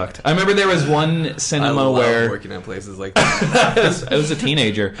place sucked. I remember there was one cinema where working at places like that. I was a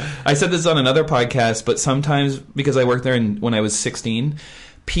teenager. I said this on another podcast, but sometimes because I worked there when I was 16,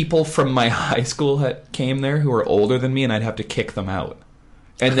 people from my high school came there who were older than me, and I'd have to kick them out.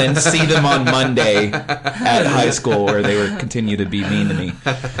 And then see them on Monday at high school where they would continue to be mean to me.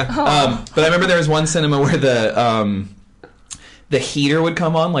 But I remember there was one cinema where the heater would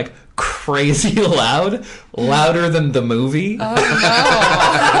come on like crazy loud, louder than the movie. Oh, no.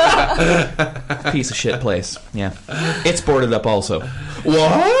 Piece of shit place. Yeah. It's boarded up also.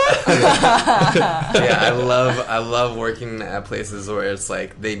 What? Yeah, I love working at places where it's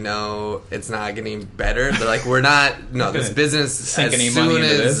like they know it's not getting better. They're like, this business as soon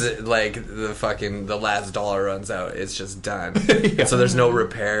as like the last dollar runs out, it's just done. Yeah. So there's no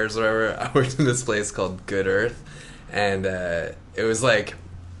repairs or whatever. I worked in this place called Good Earth, and it was like,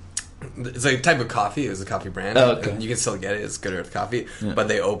 it's like a type of coffee. It was a coffee brand. Oh, okay. And you can still get it. It's Good Earth Coffee. Yeah. But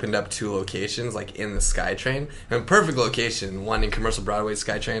they opened up 2 locations, like in the SkyTrain. And perfect location. One in Commercial Broadway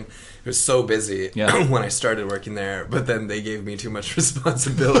SkyTrain. It was so busy when I started working there. But then they gave me too much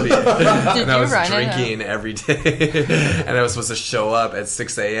responsibility. And I was drinking every day. And I was supposed to show up at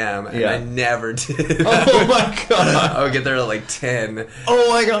 6 a.m. And I never did. Oh my God. I would get there at like 10.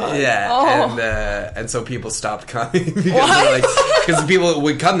 Oh my God. Yeah. Oh. And so people stopped coming. Because people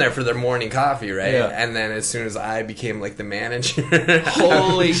would come there for their morning coffee, right? Yeah. And then as soon as I became like the manager,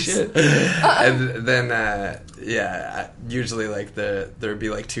 holy shit! And then usually like there'd be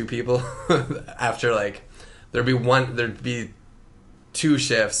like 2 people after like there'd be 2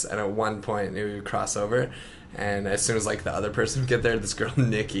 shifts, and at one point it would cross over, and as soon as like the other person would get there, this girl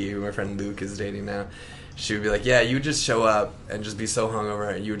Nikki, who my friend Luke is dating now, she would be like, yeah, you would just show up and just be so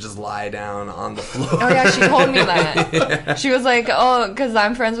hungover, and you would just lie down on the floor. Oh, yeah, she told me that. Yeah. She was like, oh, because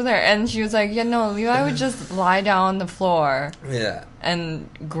I'm friends with her, and she was like, yeah, no, Levi would just lie down on the floor. Yeah. And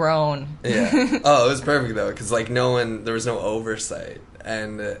groan. Yeah. Oh, it was perfect, though, because, like, there was no oversight.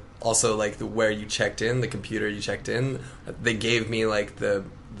 And also, like, where you checked in, the computer you checked in, they gave me, like, the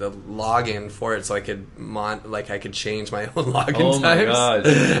login for it, so I could I could change my own login times. Oh my God.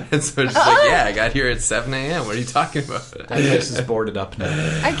 And so it's just like, yeah, I got here at 7 a.m. What are you talking about? That place is boarded up now.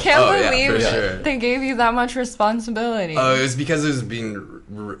 I can't believe they gave you that much responsibility. Oh, it was because it was being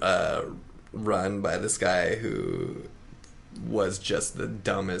run by this guy who was just the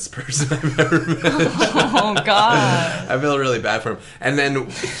dumbest person I've ever met. Oh God. I feel really bad for him. And then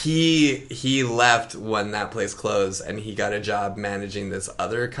he left when that place closed, and he got a job managing this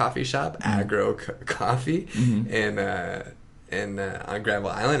other coffee shop, Agro Coffee, on Granville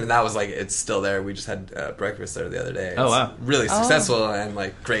Island, and that was like, it's still there. We just had breakfast there the other day. Oh wow. Really successful and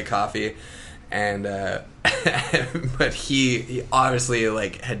like great coffee. And but he obviously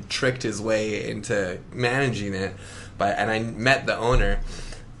like had tricked his way into managing it. And I met the owner,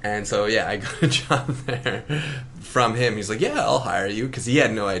 and so I got a job there from him. He's like, yeah, I'll hire you, because he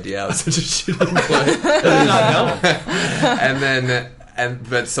had no idea I was such a shitty employee.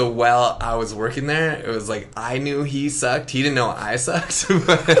 But so while I was working there, it was like, I knew he sucked. He didn't know I sucked.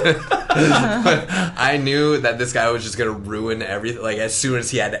 But I knew that this guy was just going to ruin everything. Like, as soon as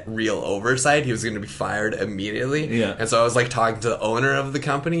he had real oversight, he was going to be fired immediately. Yeah. And so I was like talking to the owner of the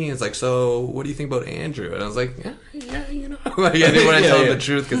company. He's like, so what do you think about Andrew? And I was like, yeah, you know. Like, I didn't want to tell him the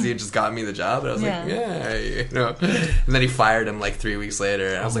truth because he had just got me the job. And I was like, yeah, you know. And then he fired him like 3 weeks later.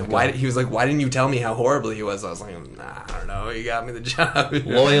 And I was like, why? He was like, why didn't you tell me how horrible he was? I was like, nah, I don't know. He got me the job.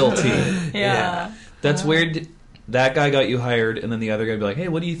 Loyalty. Yeah. That's weird. That guy got you hired, and then the other guy would be like, hey,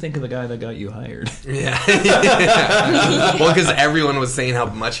 what do you think of the guy that got you hired? Yeah. Well, because everyone was saying how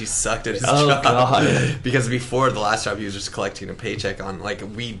much he sucked at his job. God. Because before the last job, he was just collecting a paycheck on, like,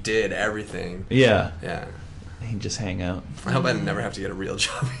 we did everything. Yeah. Yeah. He'd just hang out. I hope I never have to get a real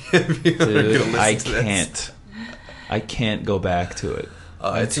job again. Dude, I can't. I can't go back to it.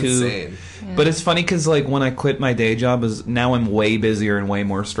 Oh, it's insane. Yeah. But it's funny because, like, when I quit my day job, now I'm way busier and way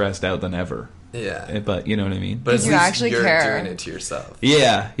more stressed out than ever. Yeah. But you know what I mean? But you actually care. Doing it to yourself.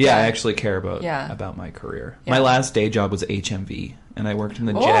 Yeah, I actually care about my career. Yeah. My last day job was HMV, and I worked in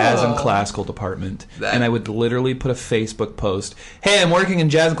the jazz and classical department. And I would literally put a Facebook post, hey, I'm working in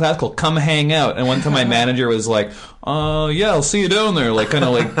jazz and classical, come hang out. And one time my manager was like, yeah, I'll see you down there. Like, kind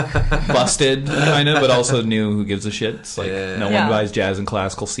of like busted, kind of, but also knew who gives a shit. It's like, no one buys jazz and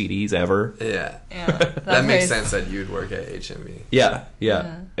classical CDs ever. Yeah. That makes sense that you'd work at HMV. Yeah.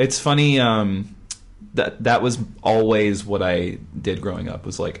 It's funny, that was always what I did growing up,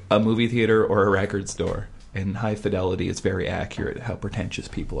 was like a movie theater or a record store. In High Fidelity, it's very accurate how pretentious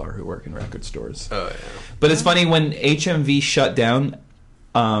people are who work in record stores. Oh, yeah. But it's funny, when HMV shut down,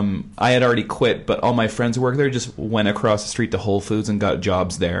 I had already quit, but all my friends who work there just went across the street to Whole Foods and got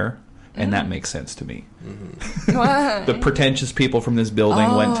jobs there, and that makes sense to me. Mm-hmm. The pretentious people from this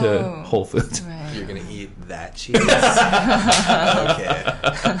building went to Whole Foods. Right. You're going to eat that cheese? Okay.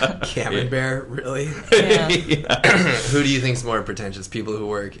 Camembert, really? Yeah. Who do you think's more pretentious? People who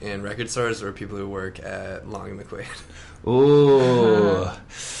work in record stores or people who work at Long and McQuaid? Ooh.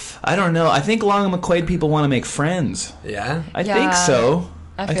 I don't know. I think Long and McQuaid people want to make friends. Yeah? I think so.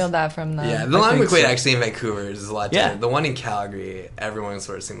 I feel that from them. Yeah, the language so. Actually in Vancouver is a lot different. The one in Calgary, everyone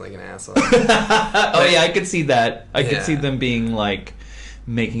sort of seemed like an asshole. Oh yeah, I could see that. I could see them being like,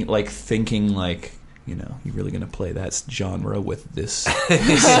 thinking like, you know, you're really going to play that genre with this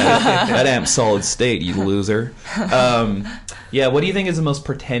that amp solid state, you loser. Yeah, what do you think is the most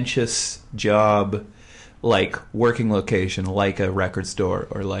pretentious job, like working location, like a record store,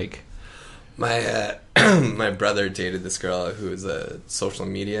 or like... My brother dated this girl who was a social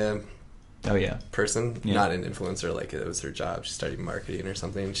media person, not an influencer. Like, it was her job. She studied marketing or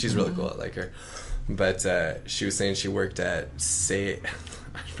something. She's really cool. I like her. But she was saying she worked at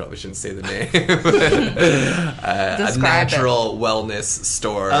I probably shouldn't say the name. A natural wellness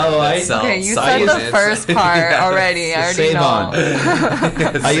store. Oh, okay. You said the first part already. I already know.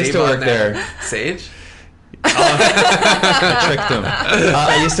 I used to work there. Sage. Tricked him.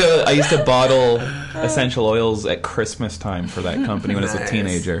 I used to bottle essential oils at Christmas time for that company when I was a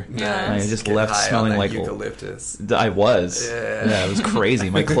teenager. Nice. And I just left smelling like eucalyptus. I was. Yeah, it was crazy.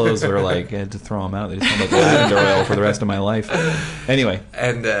 My clothes were like, I had to throw them out. They just smelled like lavender oil for the rest of my life. Anyway,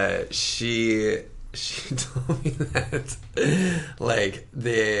 and she told me that, like,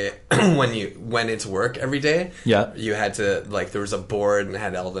 when you went into work every day, you had to, like, there was a board and it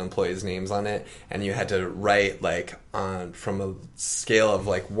had all the employees' names on it, and you had to write, like, from a scale of,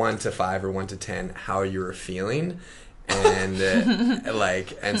 like, 1 to 5 or 1 to 10 how you were feeling. And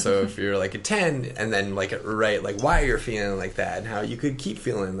and so if you're like a 10, and then like write like why you're feeling like that and how you could keep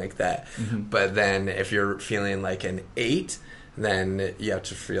feeling like that. But then if you're feeling like an 8, then you have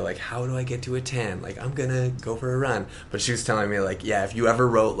to feel like, how do I get to a 10? Like, I'm gonna go for a run. But she was telling me, like, yeah, if you ever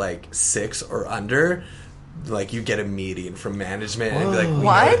wrote like 6 or under, like, you get a meeting from management and be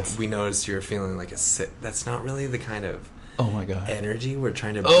like, we noticed you're feeling like a 6. That's not really the kind of energy we're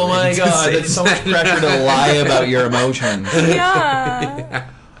trying to bring. Oh my god, it's so much pressure to lie about your emotions. Yeah.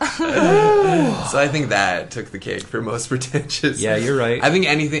 So I think that took the cake for most pretentious. Yeah, you're right. I think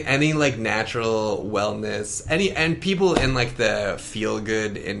any like natural wellness, and people in like the feel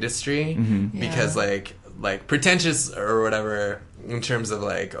good industry, because like pretentious or whatever in terms of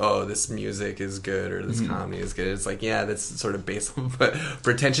like, oh, this music is good or this comedy is good. It's like, yeah, that's sort of based on, but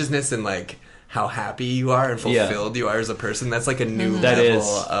pretentiousness and like how happy you are and fulfilled you are as a person, that's like a new level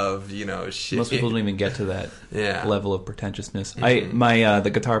of, you know, shit. Most people don't even get to that level of pretentiousness.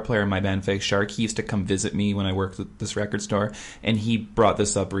 The guitar player in my band, Fake Shark, he used to come visit me when I worked at this record store, and he brought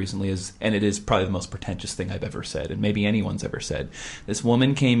this up recently, and it is probably the most pretentious thing I've ever said, and maybe anyone's ever said. This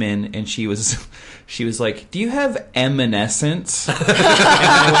woman came in, and she was like, do you have Evanescence? And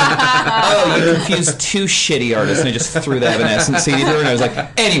I went, oh, you confused 2 shitty artists, and I just threw the Evanescence CD to her, and I was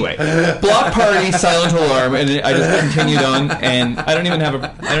like, anyway, Block Party, Silent Alarm, and I just continued on, and I don't even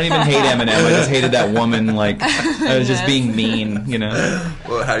hate Eminem. I just hated that woman. Like, I was just being mean, you know.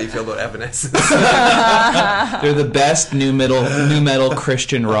 Well, how do you feel about Evanescence? They're the best new metal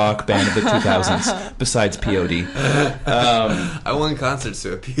Christian rock band of the 2000s, besides POD. I won tickets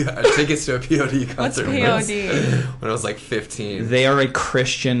to a POD concert. What's POD? When I was like 15. They are a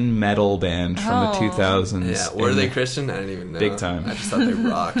Christian metal band from the 2000s. Yeah, were they Christian? I didn't even know. Big time. I just thought they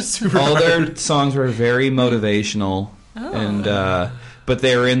rocked super All hard. their songs were very motivational, and but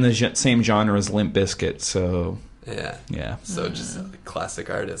they were in the same genre as Limp Bizkit, so yeah. So just classic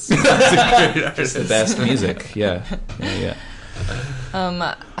artists, great artists. Just the best music, yeah.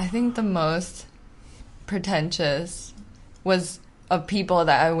 I think the most pretentious was of people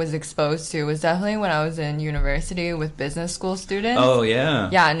that I was exposed to was definitely when I was in university with business school students. Oh yeah.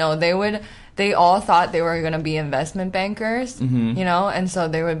 Yeah, no, they all thought they were going to be investment bankers, you know, and so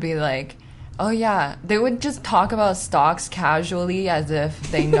they would be like, oh yeah, they would just talk about stocks casually as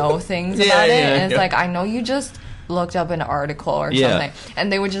if they know things about it, and it's like, I know you just looked up an article or something,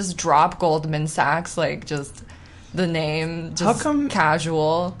 and they would just drop Goldman Sachs, like, just the name, just how come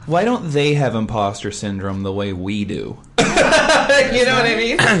casual. Why don't they have imposter syndrome the way we do? You know what I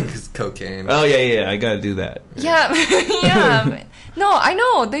mean? Because cocaine. Oh yeah, I gotta do that. Yeah. No, I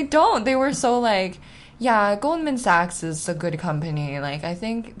know, they don't. They were so like, yeah, Goldman Sachs is a good company. Like, I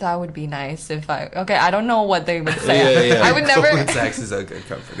think that would be nice if I don't know what they would say. Yeah. I would never. Goldman Sachs is a good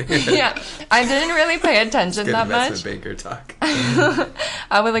company. Yeah, I didn't really pay attention that much. Investment banker talk.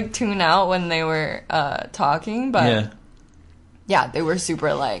 I would like tune out when they were talking, but yeah, they were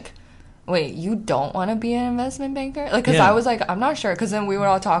super like, wait, you don't want to be an investment banker? Like, because I was like, I'm not sure. Because then we would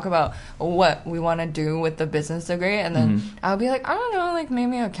all talk about what we want to do with the business degree. And then I would be like, I don't know, like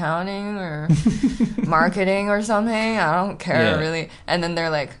maybe accounting or marketing or something. I don't care really. And then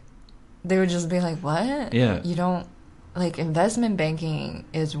they would just be like, what? Yeah. You don't like investment banking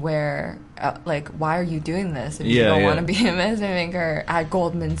is where like why are you doing this if you don't want to be an investment banker at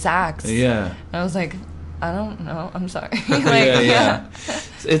Goldman Sachs? Yeah. And I was like, I don't know. I'm sorry.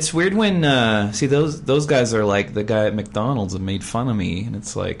 It's weird when see those guys are like the guy at McDonald's that made fun of me, and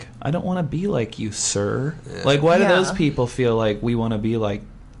it's like I don't want to be like you, sir. Yeah. Like why do those people feel like we want to be like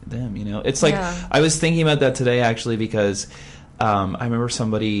them? You know, it's like I was thinking about that today actually because I remember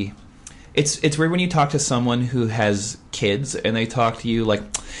somebody. It's weird when you talk to someone who has kids and they talk to you like,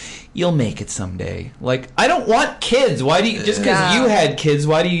 you'll make it someday. Like, I don't want kids. Why do you, just because you had kids,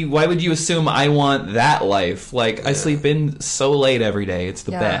 why would you assume I want that life? Like, I sleep in so late every day. It's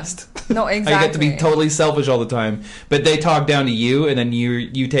the best. No, exactly. I get to be totally selfish all the time. But they talk down to you, and then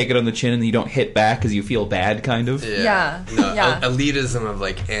you take it on the chin, and you don't hit back because you feel bad, kind of. Yeah. Elitism of,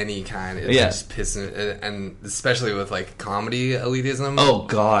 like, any kind is just pissing... And especially with, like, comedy elitism. Oh,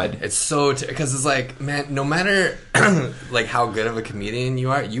 God. It's so... Because it's like, man, no matter, like, how good of a comedian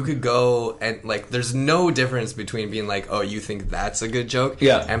you are, you could go and, like, there's no difference between being like, oh, you think that's a good joke?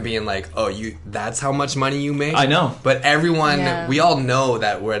 And being like, oh, that's how much money you make? I know. But everyone... We all know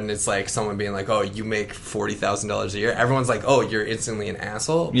that when it's like someone being like, oh, you make $40,000 a year, everyone's like, oh, you're instantly an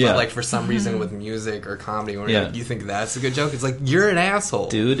asshole. But like for some reason with music or comedy, when like, you think that's a good joke, it's like you're an asshole,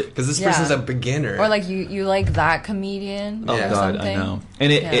 dude, because this person's a beginner. Or like you like that comedian. Oh God, something. I know.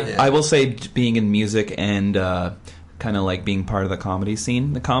 And I will say, being in music and kind of like being part of the comedy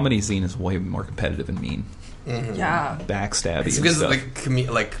scene is way more competitive and mean. Yeah, backstabby. It's because like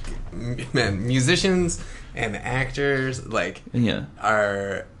man, musicians and actors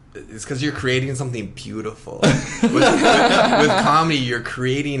are. It's because you're creating something beautiful. with comedy, you're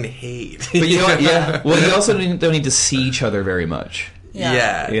creating hate. But you know what? Yeah. Well, you also don't need to see each other very much.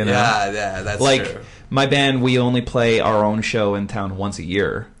 Yeah. You know? Yeah. That's like true. My band. We only play our own show in town once a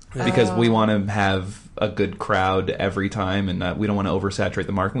year because we want to have a good crowd every time, and we don't want to oversaturate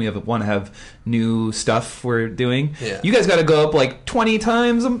the market. We want to have new stuff we're doing. Yeah. You guys got to go up like 20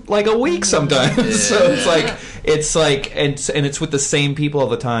 times like a week sometimes. Yeah. So it's like, and it's with the same people all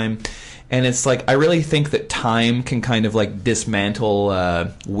the time. And it's like, I really think that time can kind of like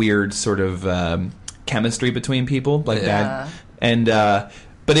dismantle weird sort of chemistry between people like that. And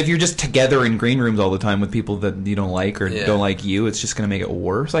but if you're just together in green rooms all the time with people that you don't like or don't like you, it's just going to make it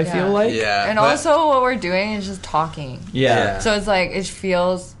worse, I feel like. Yeah. And also what we're doing is just talking. Yeah. So it's like, it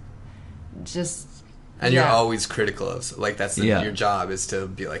feels just... And you're always critical of, like, that's your job is to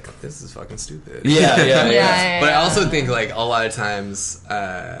be like, this is fucking stupid. Yeah. But I also think, like, a lot of times...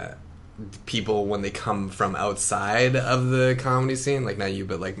 people, when they come from outside of the comedy scene, like not you,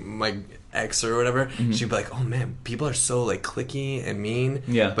 but like my ex or whatever, she'd be like, oh man, people are so like cliquey and mean.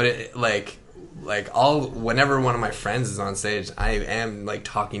 Yeah. But it, like whenever one of my friends is on stage, I am like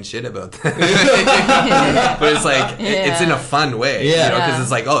talking shit about them. But it's like it's in a fun way, you know, because it's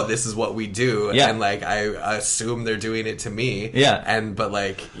like, oh, this is what we do, and like I assume they're doing it to me, but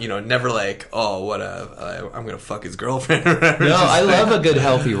like, you know, never like, oh, I'm gonna fuck his girlfriend. Or whatever. No, I love a good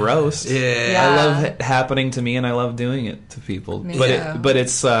healthy roast. I love it happening to me, and I love doing it to people. But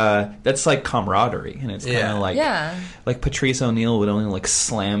it's that's like camaraderie, and it's kind of like Patrice O'Neill would only like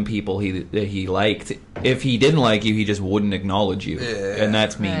slam people he liked. If he didn't like you, he just wouldn't acknowledge you, and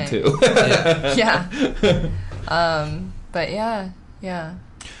that's mean too. But yeah.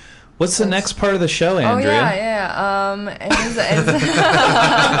 What's the next part of the show, Andrea? It's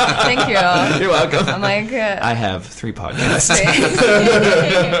thank you. You're welcome. I'm like, I have 3 podcasts.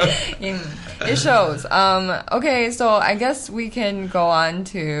 It shows. Okay, so I guess we can go on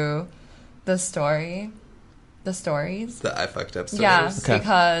to the stories. The I fucked up stories. Yeah,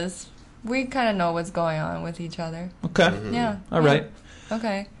 because we kind of know what's going on with each other. Okay. Yeah. All right.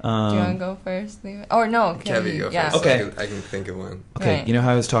 Okay. Do you want to go first, Levi? Or no, Kevin, go first. Okay. I can think of one. Okay. Right. You know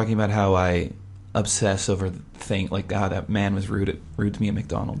how I was talking about how I obsess over the thing, like how that man was rude to me at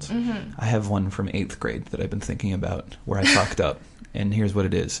McDonald's? I have one from 8th grade that I've been thinking about where I fucked up. And here's what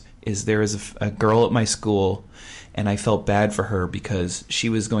it is there is a girl at my school, and I felt bad for her because she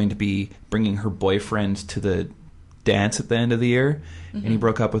was going to be bringing her boyfriend to the dance at the end of the year, and he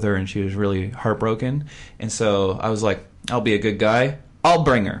broke up with her, and she was really heartbroken. And so I was like, I'll be a good guy. I'll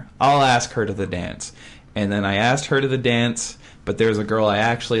bring her. I'll ask her to the dance. And then I asked her to the dance, but there's a girl I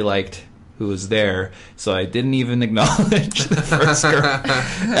actually liked who was there, so I didn't even acknowledge the first girl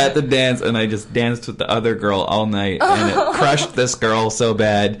at the dance, and I just danced with the other girl all night, and it crushed this girl so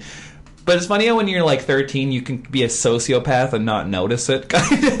bad. But it's funny how when you're like 13, you can be a sociopath and not notice it, kind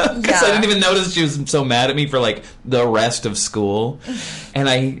of. Because I didn't even notice she was so mad at me for like the rest of school. And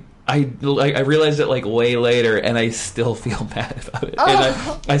I I realized it like way later, and I still feel bad about it.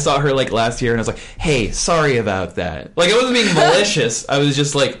 And I saw her like last year, and I was like, "Hey, sorry about that." Like, I wasn't being malicious. I was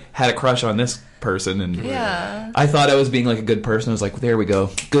just like had a crush on this person, and I thought I was being like a good person. I was like, "There we go,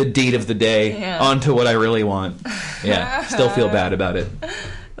 good deed of the day. Yeah. On to what I really want." Yeah, still feel bad about it.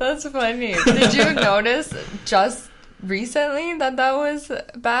 That's funny. Did you notice just recently that was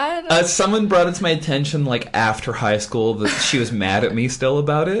bad? Someone brought it to my attention like after high school that she was mad at me still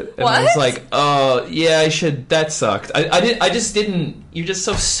about it, and what? I was like, "Oh yeah, I should." That sucked. I just didn't. You're just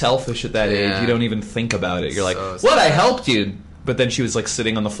so selfish at that age. You don't even think about it. You're like, "What? I helped you." But then she was like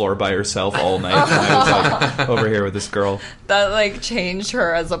sitting on the floor by herself all night, and I was like over here with this girl. That like changed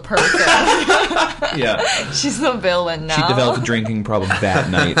her as a person. Yeah, she's the villain now. She developed a drinking problem that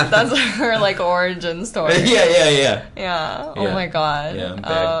night. That's her like origin story. Yeah. Oh my god. Yeah,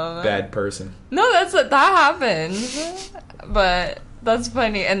 bad person. No, that happens, but that's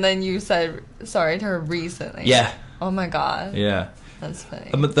funny. And then you said sorry to her recently. Yeah. Oh my god. Yeah. That's funny.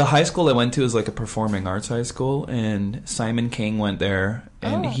 The high school I went to is like a performing arts high school, and Simon King went there,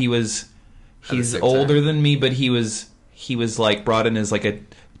 and he's older than me, but he was like brought in as like a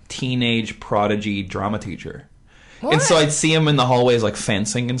teenage prodigy drama teacher. What? And so I'd see him in the hallways like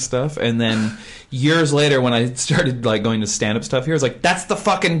fencing and stuff, and then years later when I started like going to stand-up stuff, he was like, "That's the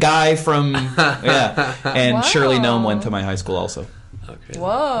fucking guy from..." And Shirley Noam went to my high school also. Okay.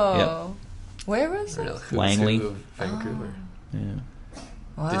 Whoa. Yep. Where was it? Langley. Vancouver. Yeah.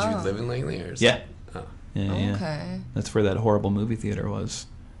 Wow. Did you live in Langley or something? Yeah. Oh. Yeah. Okay. That's where that horrible movie theater was.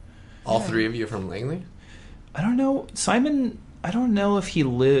 All three of you are from Langley? I don't know. Simon, I don't know if he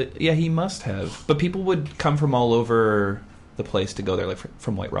lived... Yeah, he must have. But people would come from all over the place to go there, like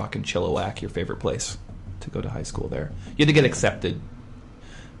from White Rock and Chilliwack, your favorite place, to go to high school there. You had to get accepted.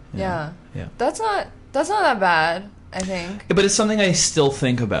 Yeah. Yeah. That's not that bad, I think. Yeah, but it's something I still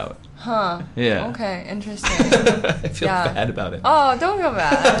think about. Huh. Yeah. Okay, interesting. I feel bad about it. Oh, don't feel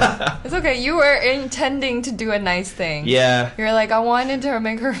bad. It's okay. You were intending to do a nice thing. Yeah. You're like, I wanted to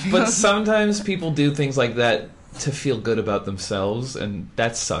make her feel... But sometimes people do things like that to feel good about themselves, and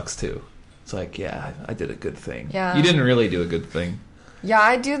that sucks too. It's like, yeah, I did a good thing. Yeah. You didn't really do a good thing. Yeah,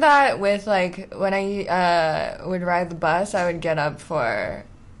 I do that with, like, when I would ride the bus, I would get up for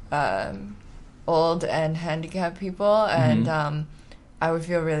old and handicapped people, and I would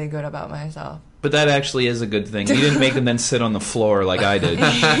feel really good about myself. But that actually is a good thing. You didn't make them then sit on the floor like I did.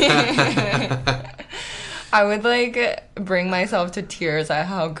 I would, like, bring myself to tears at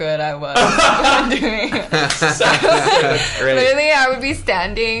how good I was doing it. Literally, I would be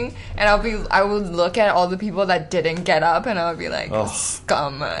standing, and I would look at all the people that didn't get up, and I would be like,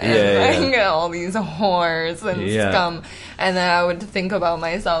 scum. And all these whores and scum. And then I would think about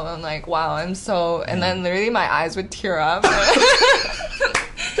myself, and like, wow, I'm so... And then literally my eyes would tear up.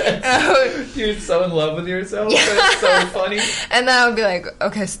 You're so in love with yourself. Yeah. That's so funny. And then I would be like,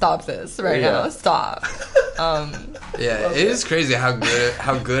 okay, stop this now. Stop. It is crazy how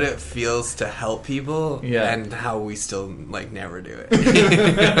good it feels to help people, and how we still like never do it.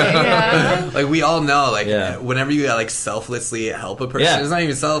 Like we all know, like whenever you like selflessly help a person, it's not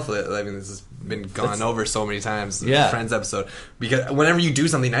even selfless. I mean, this has been gone over so many times in the Friends episode, because whenever you do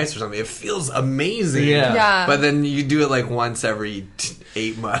something nice for something, it feels amazing. But then you do it like once every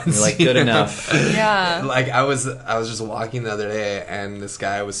 8 months. You're like, good enough. Like I was just walking the other day, and this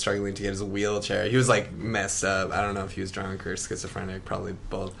guy was struggling to get his wheelchair. He was like messed up. I don't know if he was drunk or schizophrenic, probably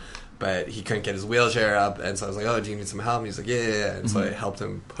both. But he couldn't get his wheelchair up, and so I was like, "Oh, do you need some help?" And he's like, "Yeah." And so I helped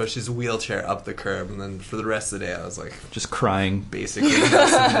him push his wheelchair up the curb, and then for the rest of the day, I was like, just crying, basically.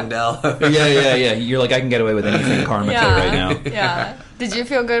 Nelson Mandela. Yeah. You're like, I can get away with anything karmically right now. Yeah. Did you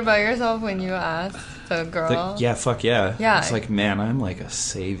feel good about yourself when you asked the girl? Like, fuck yeah. Yeah. It's like, man, I'm like a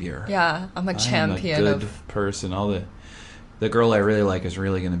savior. Yeah, I'm a champion. I'm a good person. The girl I really like is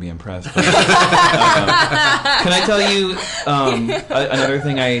really going to be impressed. Can I tell you another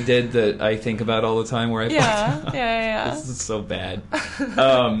thing I did that I think about all the time where I fucked up? This is so bad.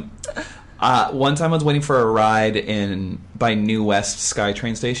 One time I was waiting for a ride by New West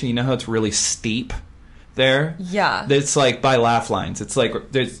SkyTrain station. You know how it's really steep there? Yeah. It's like by laugh lines. It's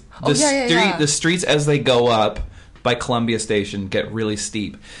like there's the streets as they go up by Columbia Station get really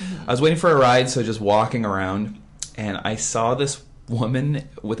steep. Mm-hmm. I was waiting for a ride, so just walking around. And I saw this woman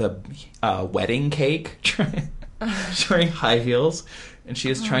with a wedding cake wearing high heels, and she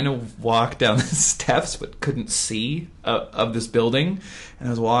was trying to walk down the steps but couldn't see of this building. And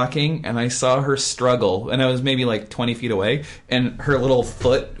I was walking, and I saw her struggle, and I was maybe like 20 feet away, and her little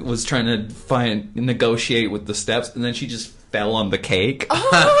foot was trying to negotiate with the steps, and then she just fell on the cake.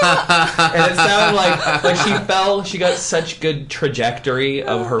 And it sounded like she fell. She got such good trajectory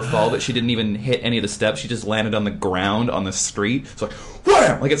of her fall that she didn't even hit any of the steps. She just landed on the ground on the street. It's like,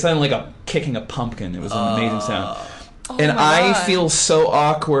 wham! Like it sounded like kicking a pumpkin. It was an amazing sound. And I feel so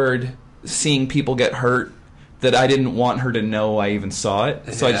awkward seeing people get hurt that I didn't want her to know I even saw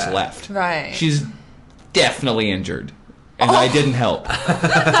it. So I just left. Right. She's definitely injured. And I didn't help.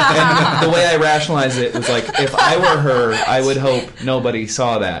 And the way I rationalized it was like, if I were her, I would hope nobody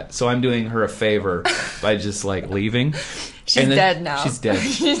saw that. So I'm doing her a favor by just like leaving. She's dead now. She's dead.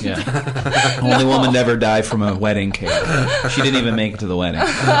 Only woman to ever die from a wedding cake. She didn't even make it to the wedding.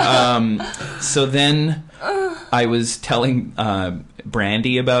 So then I was telling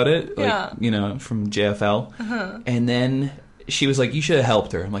Brandy about it, like, from JFL. And then she was like, you should have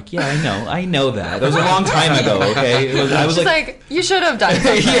helped her. I'm like, yeah, I know that. That was a long time ago, okay? I was like, you should have done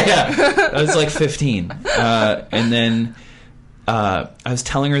something. Yeah. I was like 15. And then I was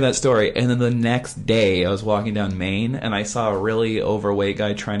telling her that story, and then the next day I was walking down Main, and I saw a really overweight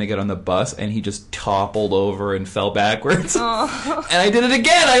guy trying to get on the bus, and he just toppled over and fell backwards. Oh. And I did it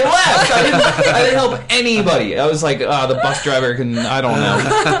again. I left. I didn't help anybody. I was like, the bus driver can, I don't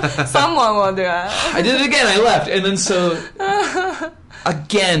know. Someone will do it. I did it again. I left. And then so...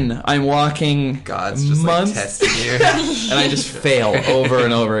 Again, I'm walking. God's just months, like testing you, and I just fail over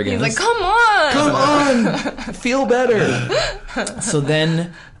and over again. He's like, "Come on, feel better." So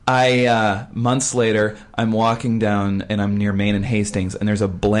then, months later, I'm walking down, and I'm near Main and Hastings, and there's a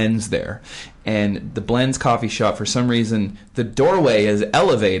Blends there, and the Blends coffee shop. For some reason, the doorway is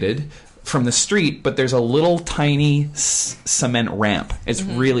elevated from the street, but there's a little tiny cement ramp. It's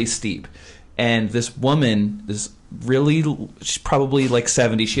really steep, and this woman, she's probably like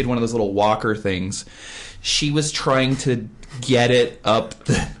 70. She had one of those little walker things. She was trying to get it up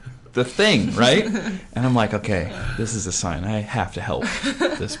the thing, right? And I'm like, okay, this is a sign. I have to help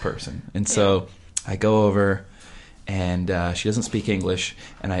this person. And so I go over, and she doesn't speak English,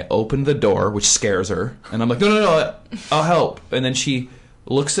 and I open the door, which scares her. And I'm like, no, I'll help. And then she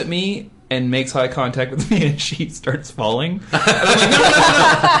looks at me and makes eye contact with me, and she starts falling. And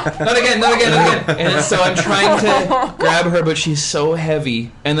I'm like, no, not again. And so I'm trying to grab her, but she's so heavy.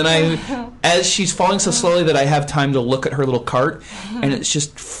 And then as she's falling so slowly that I have time to look at her little cart, and it's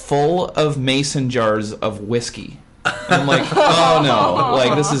just full of mason jars of whiskey. And I'm like, oh no,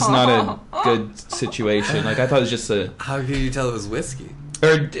 like this is not a good situation. Like I thought it was just How could you tell it was whiskey?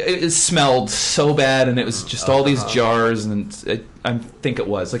 Or it smelled so bad, and it was just all these jars, and I think it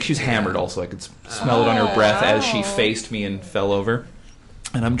was. Like, she was hammered also. I could smell it on her breath as she faced me and fell over.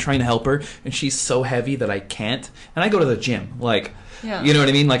 And I'm trying to help her, and she's so heavy that I can't. And I go to the gym, like, you know what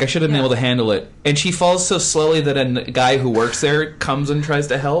I mean? Like, I should have been able to handle it. And she falls so slowly that a guy who works there comes and tries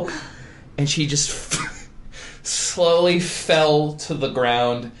to help, and she just slowly fell to the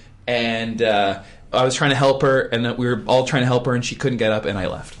ground, and... I was trying to help her, and we were all trying to help her, and she couldn't get up, and I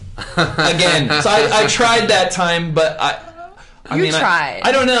left. Again. So I tried that time, but I mean, tried.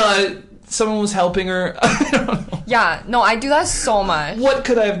 I don't know. Someone was helping her. I don't know. Yeah. No, I do that so much. What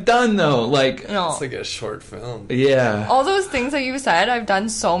could I have done, though? Like... No. It's like a short film. Yeah. All those things that you said, I've done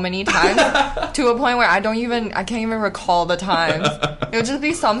so many times to a point where I can't even recall the times. It'll just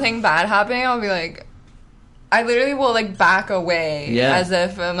be something bad happening. I'll be like... I literally will, like, back away as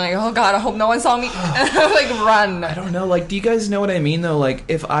if I'm like, oh, God, I hope no one saw me. Like, run. I don't know. Like, do you guys know what I mean, though? Like,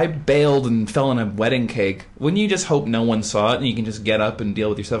 if I bailed and fell on a wedding cake, wouldn't you just hope no one saw it and you can just get up and deal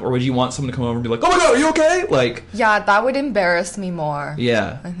with yourself? Or would you want someone to come over and be like, oh, my God, are you okay? Like... Yeah, that would embarrass me more.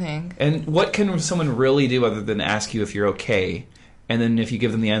 Yeah. I think. And what can someone really do other than ask you if you're okay? And then if you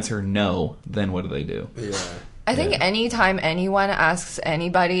give them the answer no, then what do they do? Yeah. I think anytime anyone asks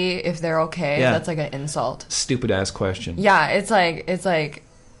anybody if they're okay, that's like an insult. Stupid ass question. Yeah, it's like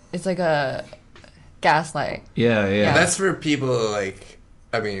a gaslight. Yeah. That's for people like,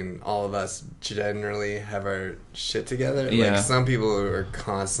 I mean, all of us generally have our shit together. Yeah. Like some people are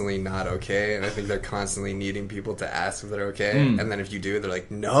constantly not okay, and I think they're constantly needing people to ask if they're okay. And then if you do, they're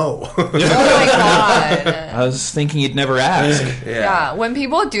like, no. Oh my God. I was thinking you'd never ask. Yeah. When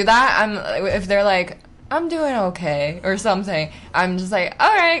people do that, if they're like, I'm doing okay, or something, I'm just like,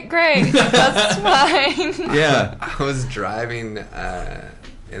 all right, great, that's fine. Yeah. I was driving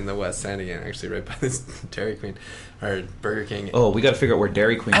in the West End again, actually, right by this Dairy Queen, or Burger King. Oh, we got to figure out where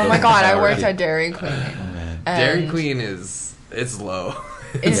Dairy Queen is. Oh my God, I worked at Dairy Queen. Oh, man. Dairy Queen it's low.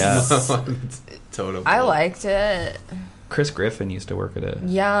 It's low. Total. I liked it. Chris Griffin used to work at it.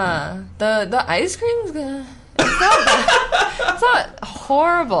 Yeah. The ice cream's good. It's not bad. It's not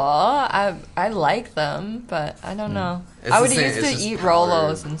horrible. I like them, but I don't know. I would used to eat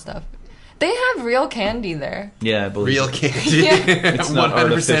Rolos and stuff. They have real candy there. Yeah, I believe real candy. Yeah. It's not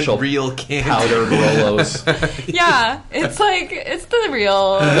 100% artificial real candy. Powdered Rolos. Yeah, it's the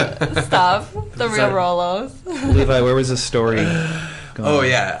real stuff. The real Rolos. Levi, where was this story going? Oh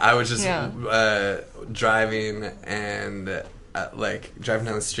yeah, I was just driving and driving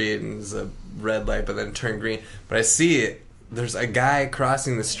down the street and there's a red light, but then it turned green. But I see there's a guy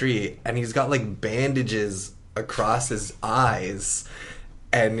crossing the street and he's got like bandages across his eyes.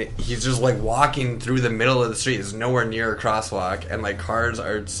 And he's just, like, walking through the middle of the street. It's nowhere near a crosswalk. And, like, cars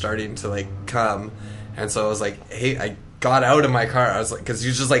are starting to, like, come. And so I was like, hey, I got out of my car. I was like, because he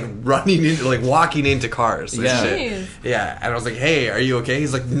was just, like, running into, like, walking into cars. Yeah. Shit. Yeah. And I was like, hey, are you okay?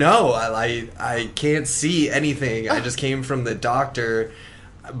 He's like, no, I can't see anything. I just came from the doctor.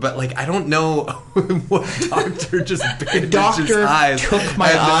 But, like, I don't know what doctor just bandaged his eyes. Took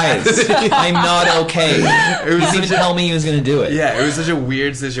my eyes. I'm not okay. He didn't even tell me he was going to do it. Yeah, it was such a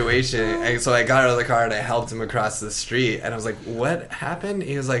weird situation. And so I got out of the car and I helped him across the street. And I was like, what happened?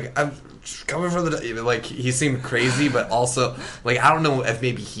 He was like, I'm coming from the... Like, he seemed crazy, but also... Like, I don't know if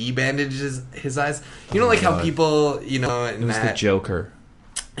maybe he bandages his eyes. You know, like, how people, you know... It was the Joker.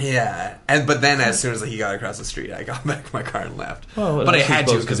 Yeah, but then as soon as he got across the street, I got back in my car and left. Well, but I had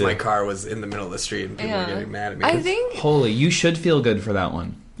to because my car was in the middle of the street and people were getting mad at me. I think... Holy, you should feel good for that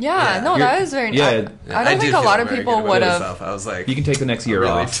one. Yeah, no, that was very... I don't think a lot of people would have... I was like... You can take the next year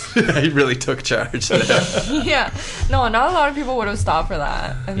off. I really took charge. Yeah. No, not a lot of people would have stopped for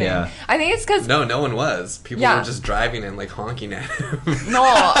that, I think. Yeah. I think it's because... No one was. People were just driving and, like, honking at him. No.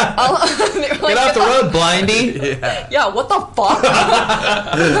 Get off the road, blindy. Yeah, what the fuck?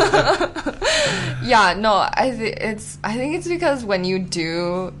 Yeah, no, I think it's because when you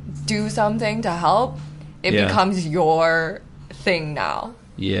do something to help, it becomes your thing now.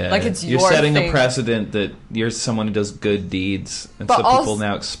 Yeah, like it's you're setting a precedent that you're someone who does good deeds, and but so people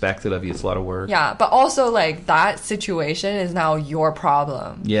now expect it of you. It's a lot of work. Yeah, but also like that situation is now your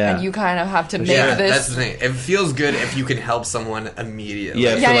problem. Yeah, and you kind of have to make this. That's the thing. It feels good if you can help someone immediately.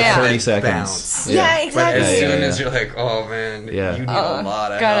 Yeah, for like 30 seconds. Bounce. Yeah, exactly. But as soon as you're like, oh man, you need a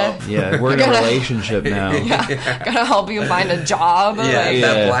lot of help. Yeah, we're in a relationship now. Gotta help you find a job. Yeah,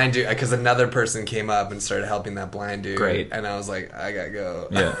 that blind dude. Because another person came up and started helping that blind dude. Great. And I was like, I gotta go.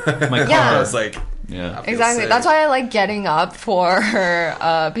 Yeah, my car was like, exactly. That's why I like getting up for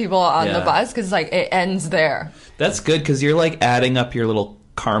people on the bus because like it ends there. That's good because you're like adding up your little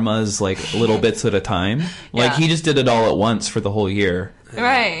karmas like little bits at a time. Like he just did it all at once for the whole year.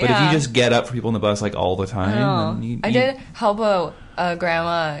 Right. But if you just get up for people on the bus like all the time, then I did help a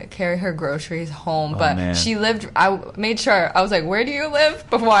grandma carry her groceries home, but she lived. I made sure I was like, "Where do you live?"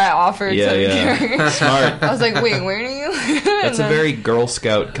 before I offered to carry. Smart. I was like, "Wait, where do you live?" That's a very Girl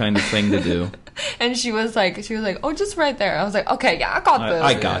Scout kind of thing to do. And she was like, "Oh, just right there." I was like, "Okay, yeah, I got this.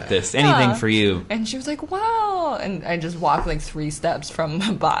 I got this. Anything for you." And she was like, "Wow!" And I just walked like 3 steps from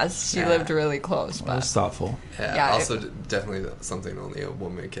the bus. She lived really close. But that's thoughtful. Yeah. Also, definitely something only a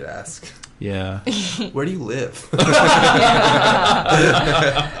woman could ask. Yeah. Where do you live?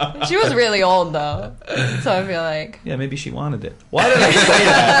 She was really old though, so I feel like. Yeah, maybe she wanted it. Why did I say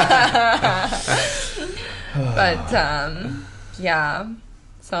that? But yeah.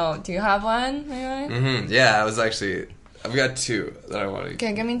 So, do you have one? Mm-hmm. Yeah, I've got 2 that I want to.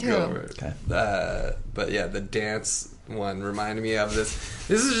 Okay, give me 2. Go over. Okay. But yeah, the dance one reminded me of this.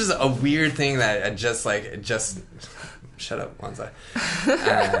 This is just a weird thing that I just shut up one sec.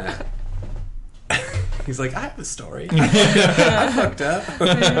 He's like, I have a story. I fucked up.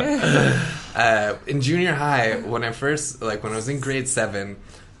 In junior high, when I was in grade 7,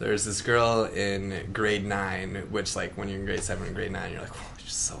 there was this girl in grade 9, which like when you're in grade 7 and grade 9, you're like, whoa,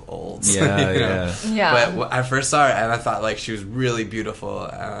 she's so old. Yeah. But I first saw her and I thought like she was really beautiful.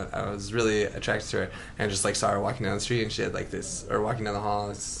 I was really attracted to her, and I just like saw her walking down the street, and she had like this, or walking down the hall,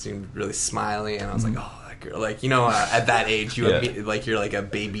 and seemed really smiley, and I was like, oh. Like, you know, at that age, you like you're like a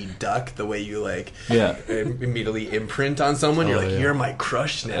baby duck. The way you like immediately imprint on someone, you're like, you're my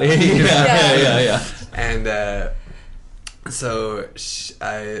crush now. Yeah. And so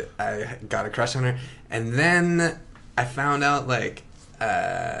I got a crush on her, and then I found out like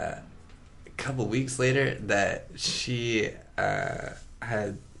a couple weeks later that she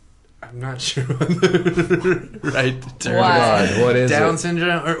had. I'm not sure what the right term is. What is Down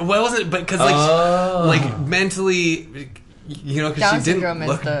syndrome? Or what was it? But because like mentally, you know, because she didn't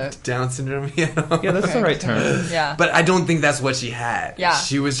look Down syndrome. Yeah, that's the right term. Yeah, but I don't think that's what she had. Yeah,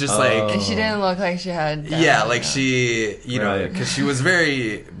 she was just like, and she didn't look like she had. Down, like she, you know, because she was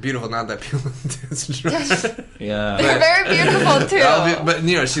very beautiful. Not that people with Down syndrome. Yeah, they're very beautiful too. But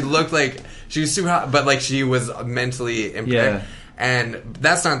you know, she looked like she was super hot, but like she was mentally impaired. Yeah. And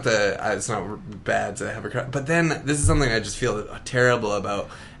that's not it's not bad to have a crush. But then this is something I just feel terrible about.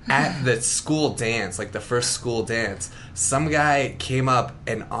 At the school dance, like the first school dance, some guy came up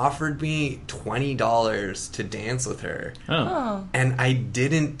and offered me $20 to dance with her. Oh. And I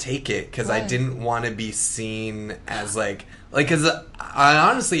didn't take it because I didn't want to be seen as because I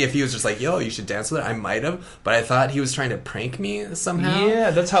honestly, if he was just like, yo, you should dance with her, I might have, but I thought he was trying to prank me somehow. Yeah,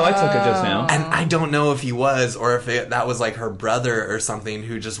 that's how I took it just now. And I don't know if he was, or if that was like her brother or something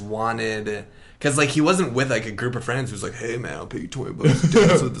who just wanted... Because, like, he wasn't with, like, a group of friends who's like, hey, man, I'll pay you $20 to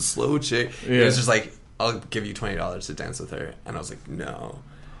dance with the slow chick. Yeah. It was just like, I'll give you $20 to dance with her. And I was like, no.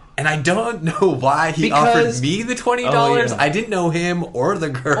 And I don't know why he offered me the $20. Oh, yeah. I didn't know him or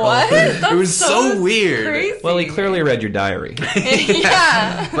the girl. What? It was so weird. Crazy. Well, he clearly read your diary.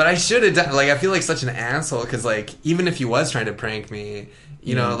 Yeah. But I should have done... Like, I feel like such an asshole because, like, even if he was trying to prank me...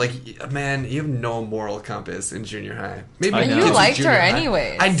 You know, like, man, you have no moral compass in junior high. Maybe you liked her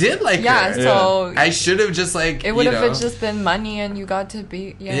anyways. I did like her. Yeah, so... I should have just, like, it would have just been money and you got to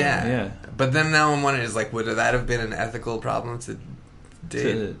be... Yeah. But then now I'm wondering, like, would that have been an ethical problem to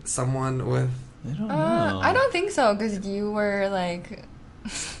date someone with... I don't know. I don't think so, because you were, like...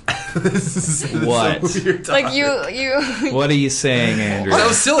 This is what? So weird like you What are you saying, Andrew? I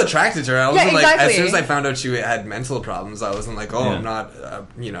was still attracted to her. I wasn't exactly. As soon as I found out she had mental problems, I wasn't like, I'm not,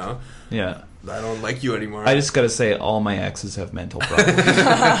 Yeah. I don't like you anymore. I just gotta say, all my exes have mental problems.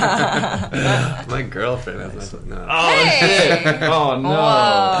 My girlfriend has mental. No. Oh hey! shit! Oh no!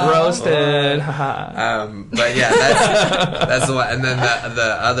 Whoa. Roasted. But yeah, that's the one. And then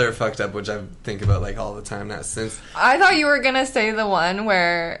the other fucked up, which I think about like all the time now. Since I thought you were gonna say the one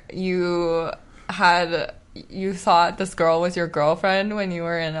where you thought this girl was your girlfriend when you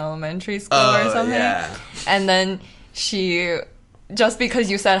were in elementary school or something, and then she. Just because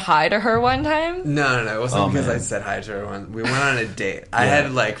you said hi to her one time? No. It wasn't because I said hi to her. We went on a date. I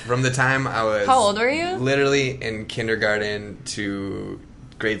had, like, from the time I was... How old were you? Literally in kindergarten to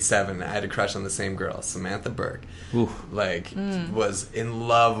grade 7, I had a crush on the same girl, Samantha Burke. Oof. Like, was in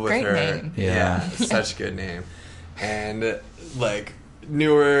love with Great her. Name. Yeah, such a good name. And, like...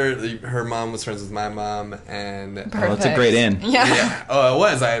 Knew her mom was friends with my mom, and... Perfect. Oh, it's a great in. Yeah. Oh, it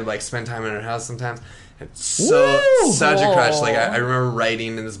was. I, like, spent time in her house sometimes. Such a crush. Like I remember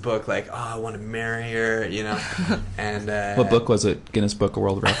writing in this book, like, oh, I want to marry her, you know. And what book was it? Guinness Book of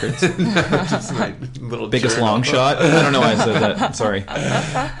World Records. Just my little biggest long shot. I don't know why I said that. Sorry.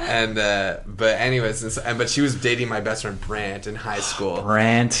 And but anyways, but she was dating my best friend Brant in high school.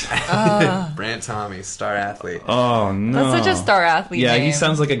 Brant Tommy, star athlete. Oh no, that's such a star athlete. Yeah, name. He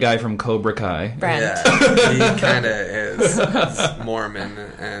sounds like a guy from Cobra Kai. Brant. Yeah, he kind of is. He's Mormon,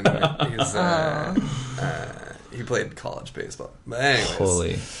 and he's. He played college baseball. But anyways.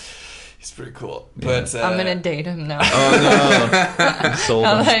 Holy. He's pretty cool. Yeah. But I'm going to date him now. Oh, no. Sold him.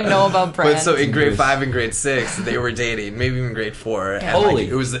 Now that I know about Brent. But so in grade 5 and grade 6, they were dating. Maybe even grade 4. Yeah. And like,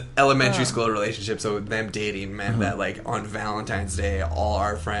 it was an elementary school relationship, so them dating meant that, like, on Valentine's Day, all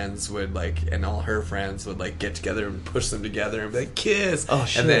our friends would, like, and all her friends would, like, get together and push them together and be like, kiss. Oh,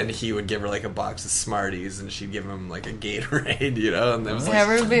 shit. And then he would give her, like, a box of Smarties, and she'd give him, like, a Gatorade, you know? And that was, like,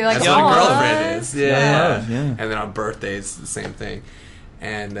 everyone would be like, that's what a "Aw." girlfriend is. Yeah. Yeah. And then on birthdays, the same thing.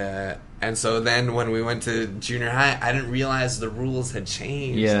 And so then when we went to junior high, I didn't realize the rules had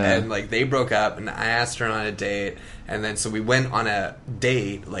changed. Yeah. And, like, they broke up, and I asked her on a date. And then so we went on a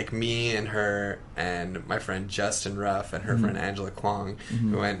date, like, me and her and my friend Justin Ruff and her friend Angela Kwong.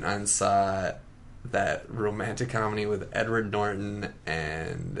 We went and saw that romantic comedy with Edward Norton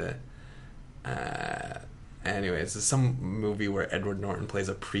and... anyways, it's some movie where Edward Norton plays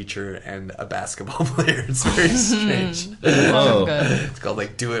a preacher and a basketball player. It's very strange. Oh. It's called,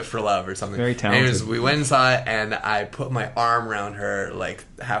 like, Do It for Love or something. Very talented. Anyways, we went and saw it, and I put my arm around her, like,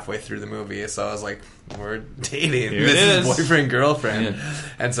 halfway through the movie. So I was like, we're dating. Here this it is boyfriend, girlfriend. Yeah.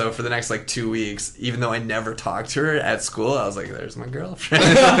 And so for the next, like, 2 weeks, even though I never talked to her at school, I was like, there's my girlfriend.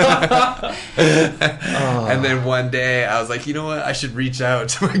 And then one day, I was like, you know what? I should reach out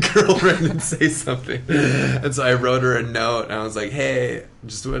to my girlfriend and say something. And so I wrote her a note, and I was like, hey,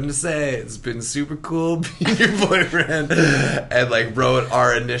 just wanted to say, it's been super cool being your boyfriend. And, like, wrote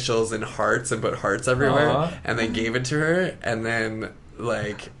our initials in hearts and put hearts everywhere. Aww. And then gave it to her. And then,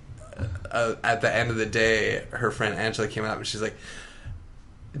 like... at the end of the day, her friend Angela came up and she's like,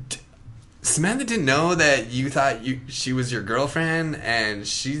 Samantha didn't know that you thought she was your girlfriend and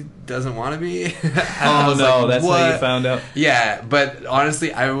she doesn't want to be. Oh no, like, that's what? How you found out? Yeah, but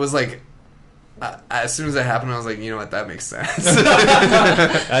honestly, I was like, as soon as it happened, I was like, you know what, that makes sense.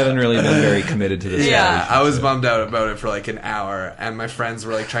 I haven't really been very committed to this. Yeah, I was bummed out about it for like an hour, and my friends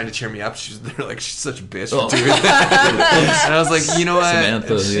were like trying to cheer me up. They're like, she's such a bitch for doing that. And I was like, you know what,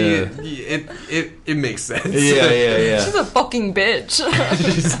 Samantha, it makes sense. Yeah. She's a fucking bitch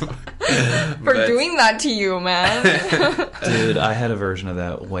for doing that to you, man. Dude, I had a version of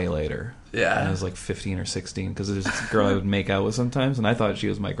that way later. Yeah. And I was like 15 or 16 because there's this girl I would make out with sometimes, and I thought she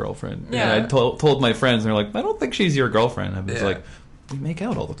was my girlfriend. Yeah. And I told my friends, and they're like, I don't think she's your girlfriend. I was like, we make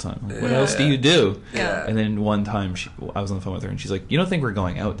out all the time. Like, what else do you do? Yeah. And then one time I was on the phone with her, and she's like, you don't think we're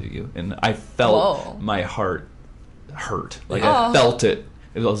going out, do you? And I felt my heart hurt. Like, I felt it.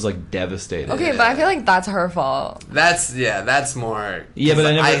 It was like devastated. Okay, but I feel like that's her fault. That's more. Yeah, but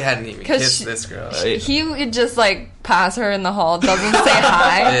I hadn't even kissed this girl. He would just like pass her in the hall, doesn't say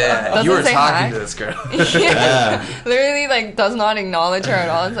hi. Yeah, you were talking to this girl. Literally, like, does not acknowledge her at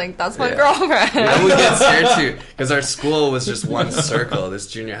all. It's like, that's my girlfriend. I would get scared too because our school was just one circle. This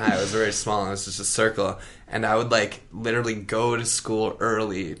junior high was very small, and it was just a circle. And I would like literally go to school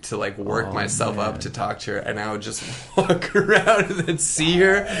early to like work myself up to talk to her, and I would just walk around and then see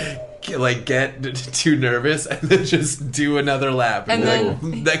her like get too nervous and then just do another lap and then like,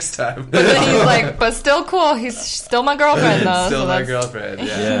 next time. But then he's like, but still cool. He's still my girlfriend though. Still my girlfriend.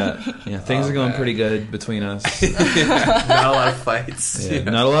 Yeah. Things are going pretty good between us. Not a lot of fights.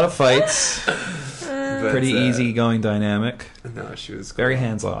 Not a lot of fights. Pretty easy going dynamic. No, she was cool. Very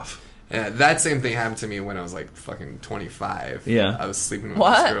hands off. Yeah, that same thing happened to me when I was like fucking 25. Yeah. I was sleeping with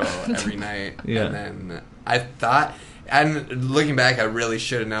this girl every night. Yeah. And then I thought, and looking back, I really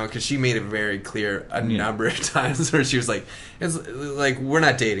should have known because she made it very clear a number of times where she was like, it's like, we're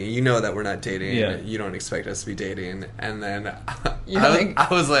not dating. You know that we're not dating. Yeah. You don't expect us to be dating. And then I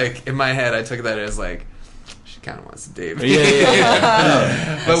was like, in my head, I took that as like, kind of wants to date me.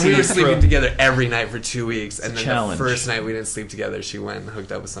 Yeah. But we were sleeping together every night for 2 weeks, and then challenge. the first night we didn't sleep together, she went and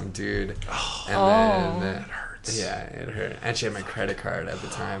hooked up with some dude. And then it hurts. Yeah, it hurt. And she had my credit card at the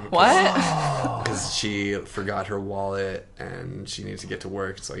time. What? Because she forgot her wallet and she needed to get to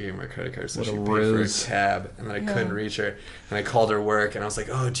work, so I gave her my credit card so she could pay for a cab. And then I couldn't reach her, and I called her work, and I was like,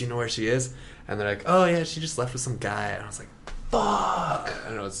 "Oh, do you know where she is?" And they're like, "Oh yeah, she just left with some guy." And I was like, fuck.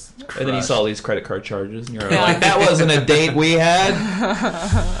 And it was crushed. And then you saw all these credit card charges, and you're like, that wasn't a date we had.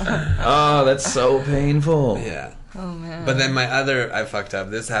 Oh, that's so painful. Yeah. Oh man. But then I fucked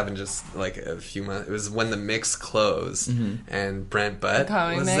up. This happened just like a few months. It was when the Mix closed, and Brent Butt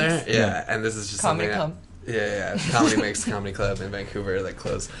was Mix? there. Yeah, and this is just Comedy something. Club. Comedy Mix Comedy Club in Vancouver that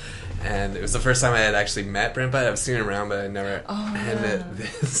closed. And it was the first time I had actually met Brent Butt. I've seen him around, but I never.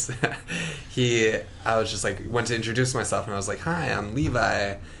 I was just like, went to introduce myself, and I was like, "Hi, I'm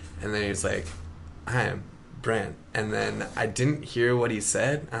Levi," and then he was like, "Hi, I'm Brent," and then I didn't hear what he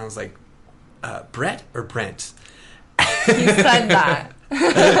said. I was like, "Brett or Brent?" He said that.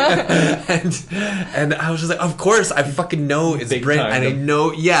 and I was just like, of course, I fucking know it's big Brent, and I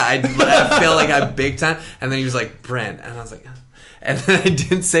know, I feel like I'm big time. And then he was like, Brent, and I was like, and then I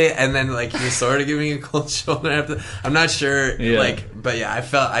didn't say it, and then like he was sort of giving me a cold shoulder after. I'm not sure, but yeah,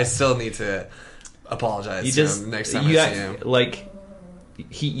 I still need to apologize to him next time I see him. Like,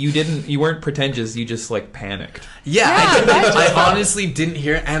 you weren't pretentious, you just like panicked. I honestly didn't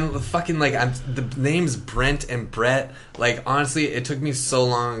hear it, and fucking like the names Brent and Brett, like honestly it took me so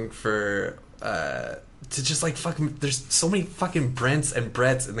long for to just like fucking, there's so many fucking Brents and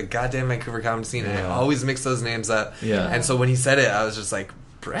Bretts in the goddamn Vancouver comedy scene, and I always mix those names up. And so when he said it, I was just like,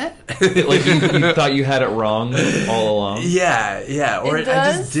 Brett? Like you thought you had it wrong all along? Or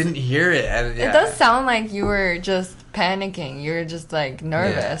I just didn't hear it. And, It does sound like you were just panicking. You were just like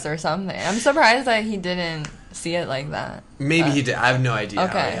nervous or something. I'm surprised that he didn't see it like that. Maybe he did. I have no idea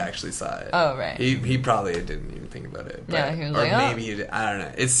how he actually saw it. Oh, right. He probably didn't even think about it. But, he was or like, maybe he did. I don't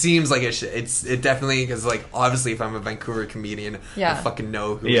know. It seems like it definitely, because like obviously if I'm a Vancouver comedian, I fucking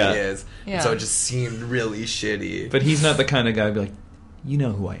know who he is. And so it just seemed really shitty. But he's not the kind of guy to be like, you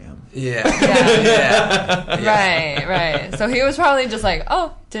know who I am. Right. So he was probably just like,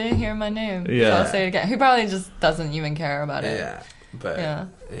 oh, didn't hear my name. So I'll say it again. He probably just doesn't even care about it.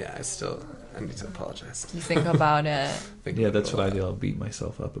 I need to apologize. You think about it. That's what I do. I'll beat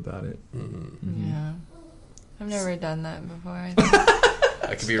myself up about it. Yeah. I've never done that before.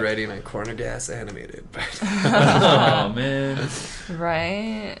 I could be writing a Corner Gas animated. Oh, man.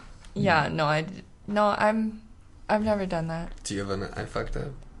 Right? Yeah, I've never done that. Do you have an I fucked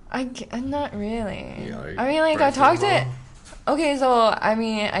up? I'm not really. Yeah, I mean, like, I talked it. Okay, so, I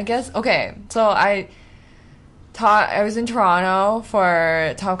mean, I guess, okay, so I was in Toronto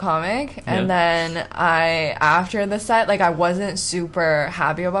for Top Comic, and then after the set, like, I wasn't super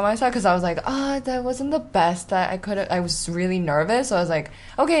happy about my set because I was like, that wasn't the best that I could have. I was really nervous, so I was like,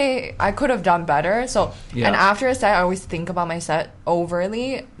 okay, I could have done better. So, and after a set, I always think about my set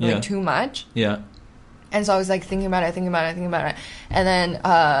overly, like, too much. Yeah. And so I was, like, thinking about it. And then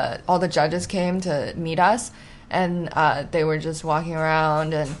all the judges came to meet us, and they were just walking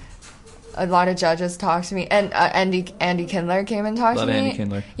around, and a lot of judges talked to me, and Andy Kindler came and talked to me. Andy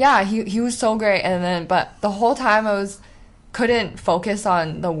Kindler. Yeah, he was so great. And then, but the whole time I couldn't focus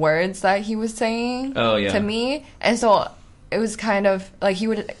on the words that he was saying to me, and so it was kind of like he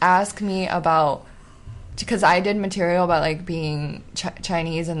would ask me about, because I did material about, like, being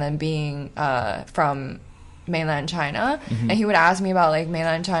Chinese and then being from mainland China, and he would ask me about, like,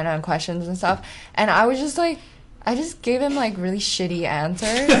 mainland China and questions and stuff, and I was just like, I just gave him, like, really shitty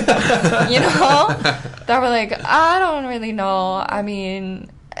answers, you know, that were like, I don't really know. I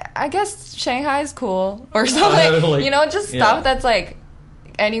mean, I guess Shanghai is cool or something, like, you know, just stuff that's, like,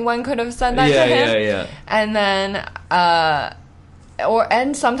 anyone could have said that to him. Yeah. And then,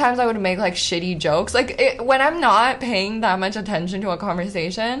 and sometimes I would make, like, shitty jokes. Like, when I'm not paying that much attention to a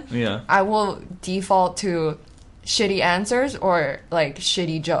conversation, I will default to shitty answers or, like,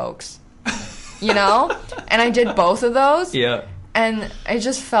 shitty jokes. You know? And I did both of those. Yeah. And I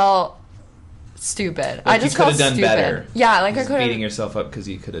just felt stupid. Like, I just you could have done stupid. better. Yeah, like, I could have beating yourself up because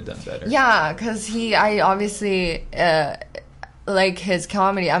you could have done better. Yeah, because I obviously like his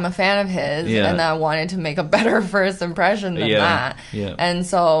comedy. I'm a fan of his, and I wanted to make a better first impression than that. Yeah. And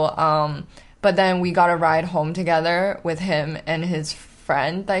so, but then we got a ride home together with him and his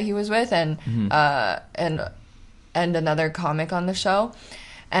friend that he was with, and another comic on the show,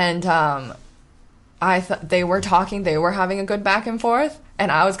 and they were talking, they were having a good back and forth,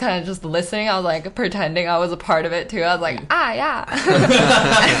 and I was kind of just listening. I was, like, pretending I was a part of it too. I was like, yeah.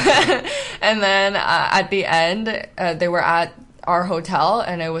 And then at the end, they were at our hotel,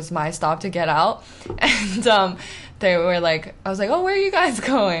 and it was my stop to get out, and they were like, I was like, oh, where are you guys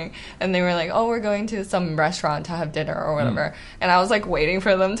going? And they were like, oh, we're going to some restaurant to have dinner or whatever. And I was, like, waiting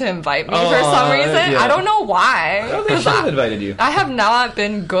for them to invite me for some reason. I don't know why. Oh, they should have invited you. I have not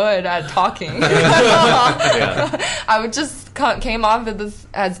been good at talking. I would just came off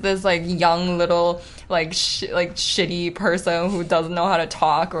as this like young little like shitty person who doesn't know how to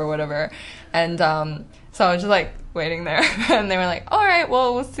talk or whatever. And so I was just like waiting there, and they were like, all right,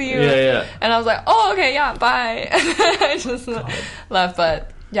 well, we'll see you. And I was like, oh, okay, yeah, bye. I just left.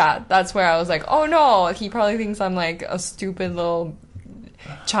 But yeah, that's where I was like, oh no, he probably thinks I'm like a stupid little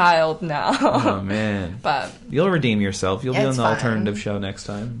child now. Oh man. But you'll redeem yourself. You'll be on the alternative show next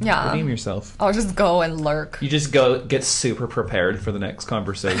time. Yeah. Redeem yourself. I'll just go and lurk. You just get super prepared for the next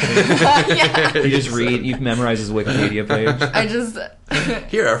conversation. You just read, you memorize his Wikipedia page. I just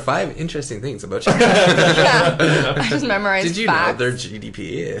here are 5 interesting things about China. I just memorize Did you facts. know their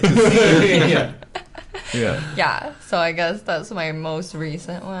GDP is? Yeah, so I guess that's my most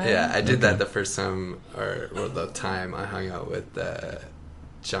recent one. Yeah, I did that the first time, or the time I hung out with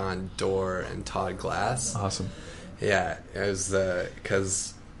John Doerr and Todd Glass. Awesome. Yeah, it was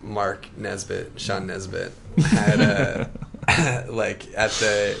because Sean Nesbitt had like at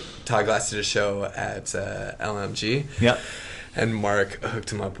the Todd Glass did a show at LMG. Yeah. And Mark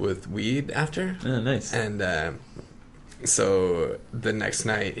hooked him up with weed after. Oh, nice. And so the next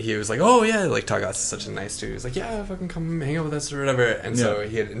night he was like, oh yeah, like Todd Glass is such a nice dude. He was like, yeah, fucking come hang out with us or whatever. And so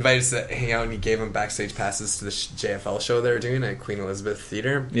he had invited us to hang out, and he gave him backstage passes to the JFL show they were doing at Queen Elizabeth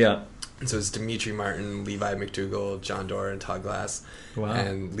Theater. Yeah. And so it was Dimitri Martin, Levi McDougall, John Doerr, and Todd Glass. Wow.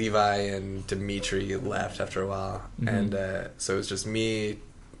 And Levi and Dimitri left after a while. Mm-hmm. And so it was just me,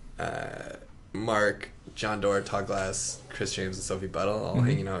 Mark, John Doerr, Todd Glass, Chris James, and Sophie Buttle all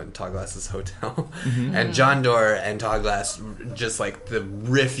hanging out in Todd Glass's hotel. Mm-hmm. And John Doerr and Todd Glass, just like the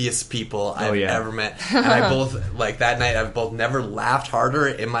riffiest people I've ever met. And I both, like that night, I've both never laughed harder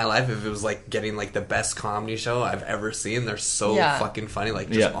in my life if it was like getting like the best comedy show I've ever seen. They're so fucking funny, like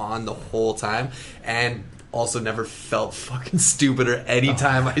just on the whole time. And also never felt fucking stupid or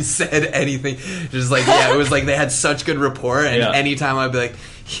anytime I said anything. Just like, it was like they had such good rapport, and anytime I'd be like,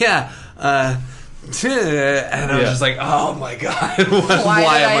 and I was just like, oh my god,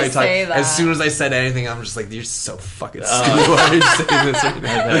 why am I talking? That? As soon as I said anything, I'm just like, you're so fucking stupid. Why are you saying this right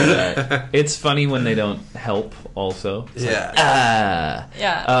now? It's funny when they don't help also. It's they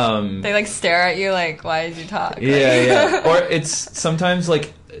like stare at you like, why did you talk? Or it's sometimes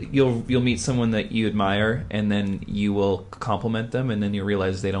like you'll meet someone that you admire, and then you will compliment them, and then you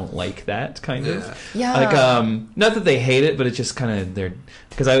realize they don't like that kind of. Yeah. Like not that they hate it, but it's just kind of they're,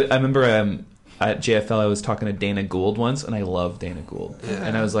 because I remember at JFL, I was talking to Dana Gould once, and I love Dana Gould. Yeah.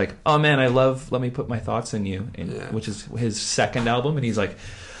 And I was like, oh man, Let Me Put My Thoughts in You, which is his second album. And he's like,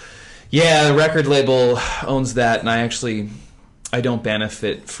 yeah, the record label owns that, and I don't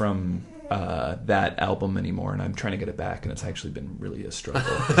benefit from that album anymore, and I'm trying to get it back, and it's actually been really a struggle.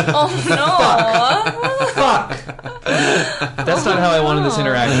 Oh no! Fuck! That's not how I wanted this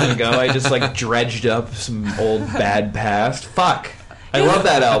interaction to go. I just dredged up some old bad past. Fuck! I love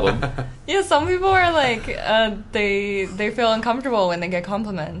that album. Yeah, some people are they feel uncomfortable when they get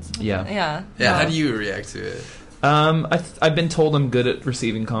compliments. Yeah. How do you react to it? I've been told I'm good at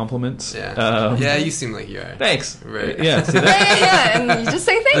receiving compliments. Yeah, you seem like you are. Thanks. Right. Yeah. See that? Yeah, and you just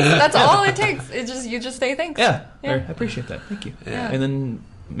say thanks. That's all it takes. You just say thanks. Yeah. I appreciate that. Thank you. Yeah. And then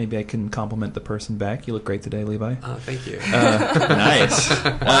maybe I can compliment the person back. You look great today, Levi. Oh, thank you. Nice.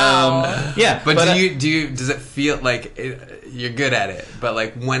 Wow. Yeah. But does it feel like you're good at it?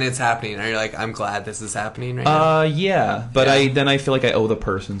 But when it's happening, are you like, I'm glad this is happening right now? Yeah. But I feel like I owe the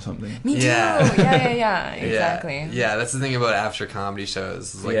person something. Me too. Yeah. Exactly. Yeah, that's the thing about after comedy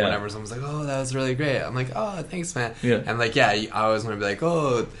shows. Is whenever someone's like, oh, that was really great, I'm like, oh, thanks, man. Yeah. And I always want to be like,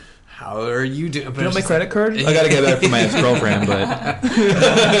 oh, how are you doing? But you know my credit card? I gotta get that for my ex-girlfriend, but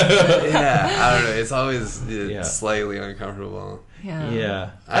yeah, I don't know. It's always slightly uncomfortable. Yeah.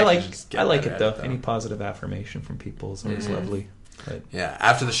 I like it though. Any positive affirmation from people is always lovely. But. Yeah.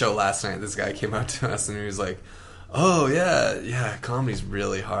 After the show last night, this guy came up to us and he was like, oh yeah, comedy's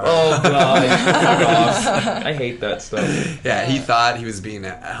really hard. Oh god, I hate that stuff. Yeah, he thought he was being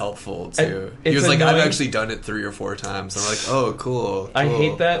helpful too. He was like, I've actually done it 3 or 4 times. I'm like, oh, cool. I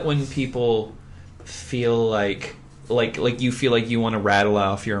hate that when people feel like you feel like you want to rattle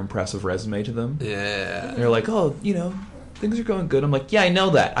off your impressive resume to them. Yeah, they're like, oh, things are going good. I'm like, yeah, I know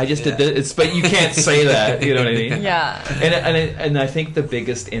that. I just did this, but you can't say that. You know what I mean? Yeah. And I think the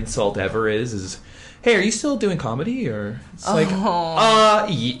biggest insult ever is. Hey, are you still doing comedy? Or it's then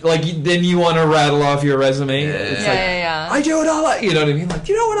you want to rattle off your resume. It's I do it all. You know what I mean? Like,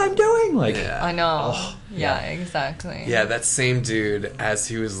 you know what I'm doing? Like, I know. Yeah, exactly. Yeah, that same dude, as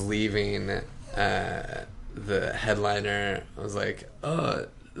he was leaving, the headliner was like, oh,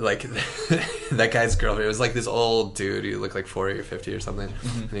 that guy's girlfriend. It was this old dude who looked like 40 or 50 or something,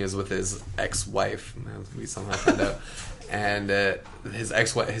 and he was with his ex-wife. We somehow found out. And his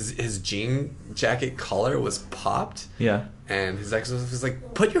ex-wife, his jean jacket collar was popped. Yeah. And his ex-wife was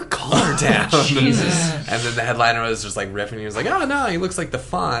like, put your collar down. Jesus. And then the headliner was just riffing. He was like, oh no, he looks like the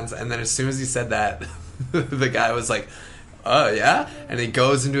Fonz. And then as soon as he said that, the guy was like, oh yeah? And he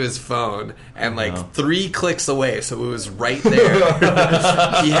goes into his phone and 3 clicks away, so it was right there.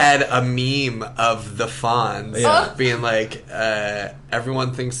 He had a meme of the Fonz being like,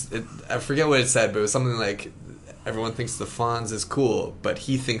 everyone thinks, I forget what it said, but it was something like, everyone thinks the Fonz is cool, but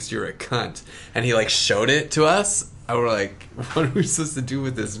he thinks you're a cunt. And he showed it to us. And we're like, what are we supposed to do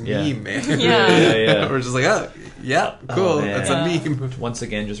with this meme, man? Yeah. We're just like, oh, yeah, cool. That's a meme. Once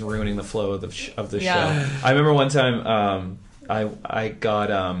again, just ruining the flow of the show. I remember one time I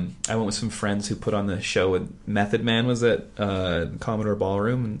went with some friends who put on the show with Method Man was at Commodore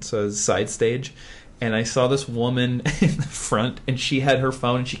Ballroom, and so it was side stage. And I saw this woman in the front, and she had her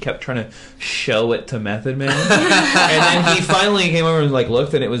phone, and she kept trying to show it to Method Man. And then he finally came over and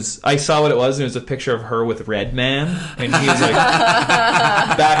looked, and I saw what it was, and it was a picture of her with Redman. And he was like,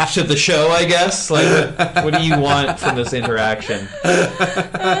 back to the show, I guess. What do you want from this interaction?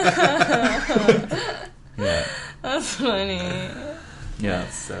 Yeah. That's funny. Yeah.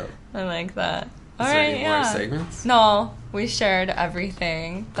 So I like that. Is there any more segments? No, we shared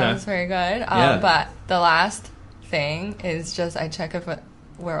everything. That was very good. But the last thing is just I check if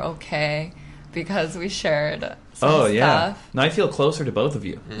we're okay because we shared some stuff. Now I feel closer to both of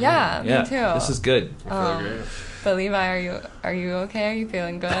you. Yeah, me too. This is good. I feel great. But Levi, are you okay? Are you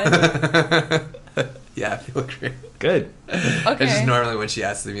feeling good? Yeah, I feel great. Good. Okay. It's just normally when she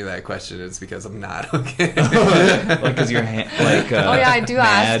asks me that question, it's because I'm not okay. Because you're oh yeah, I do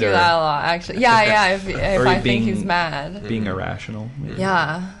ask you that a lot, actually. Yeah. If I think he's mad, being irrational. Maybe.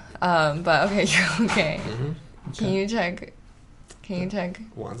 Yeah. But okay, you're okay. Mm-hmm. Can you check?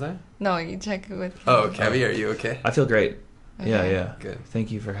 Wanzai? No, you check with. Oh, Kevy, are you okay? I feel great. Okay. Yeah. Good.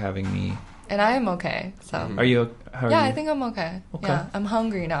 Thank you for having me. And I am okay. So. Mm-hmm. Are you? I think I'm okay. Yeah, I'm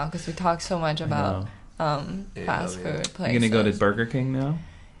hungry now because we talked so much about fast food places. You gonna go to Burger King now?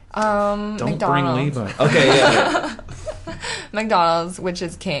 Don't McDonald's. bring Levi. Okay, yeah. McDonald's, which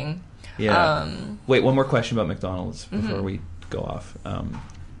is king. Yeah. Wait, one more question about McDonald's before we go off.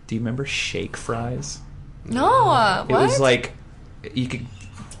 Do you remember shake fries? No. What? It was you could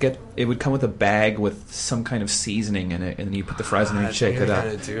get. It would come with a bag with some kind of seasoning in it, and then you put the fries in and shake it up.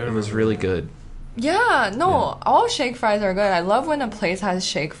 It was really good. Yeah, no, all shake fries are good. I love when a place has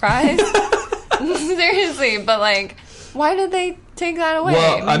shake fries. Seriously, but like, why did they take that away?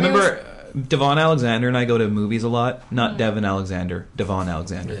 Well, maybe I remember Devon Alexander and I go to movies a lot. Not Devon Alexander, Devon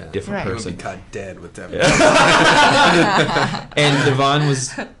Alexander, different person. He got dead with Devon. And Devon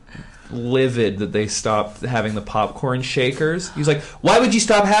was livid that they stopped having the popcorn shakers. He's like, why would you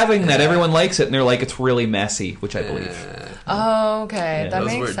stop having that? Everyone likes it. And they're like, it's really messy, which I believe. Oh, okay. That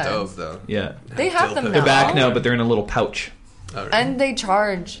makes sense. Those were dope, though. Yeah. They have them now. They're back now, but they're in a little pouch. Oh, really? And they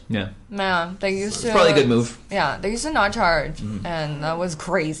charge. Yeah. Man, they used to... It's probably a good move. Yeah, they used to not charge. And that was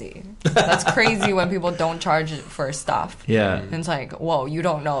crazy. That's crazy when people don't charge for stuff. Yeah. And it's like, whoa, you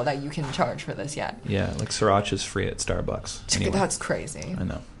don't know that you can charge for this yet. Yeah, like Sriracha's free at Starbucks. Anyway. That's crazy. I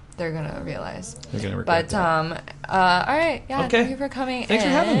know. They're gonna realize. They're gonna regret that. All right, yeah. Okay. Thank you for coming. Thanks for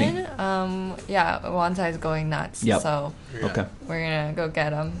having me. Yeah, Wansai's going nuts. Yep. So okay, we're gonna go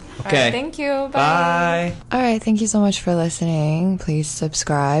get him. Okay. All right, thank you. Bye. All right, thank you so much for listening. Please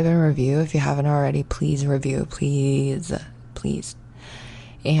subscribe and review if you haven't already. Please review, please.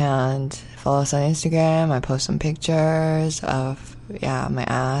 And follow us on Instagram. I post some pictures of my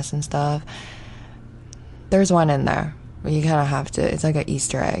ass and stuff. There's one in there. You kind of have to, it's like an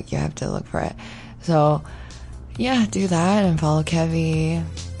Easter egg. You have to look for it. So, yeah, do that and follow Kevy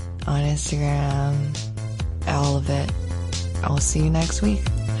on Instagram. All of it. I'll see you next week.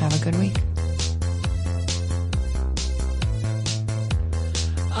 Have a good week.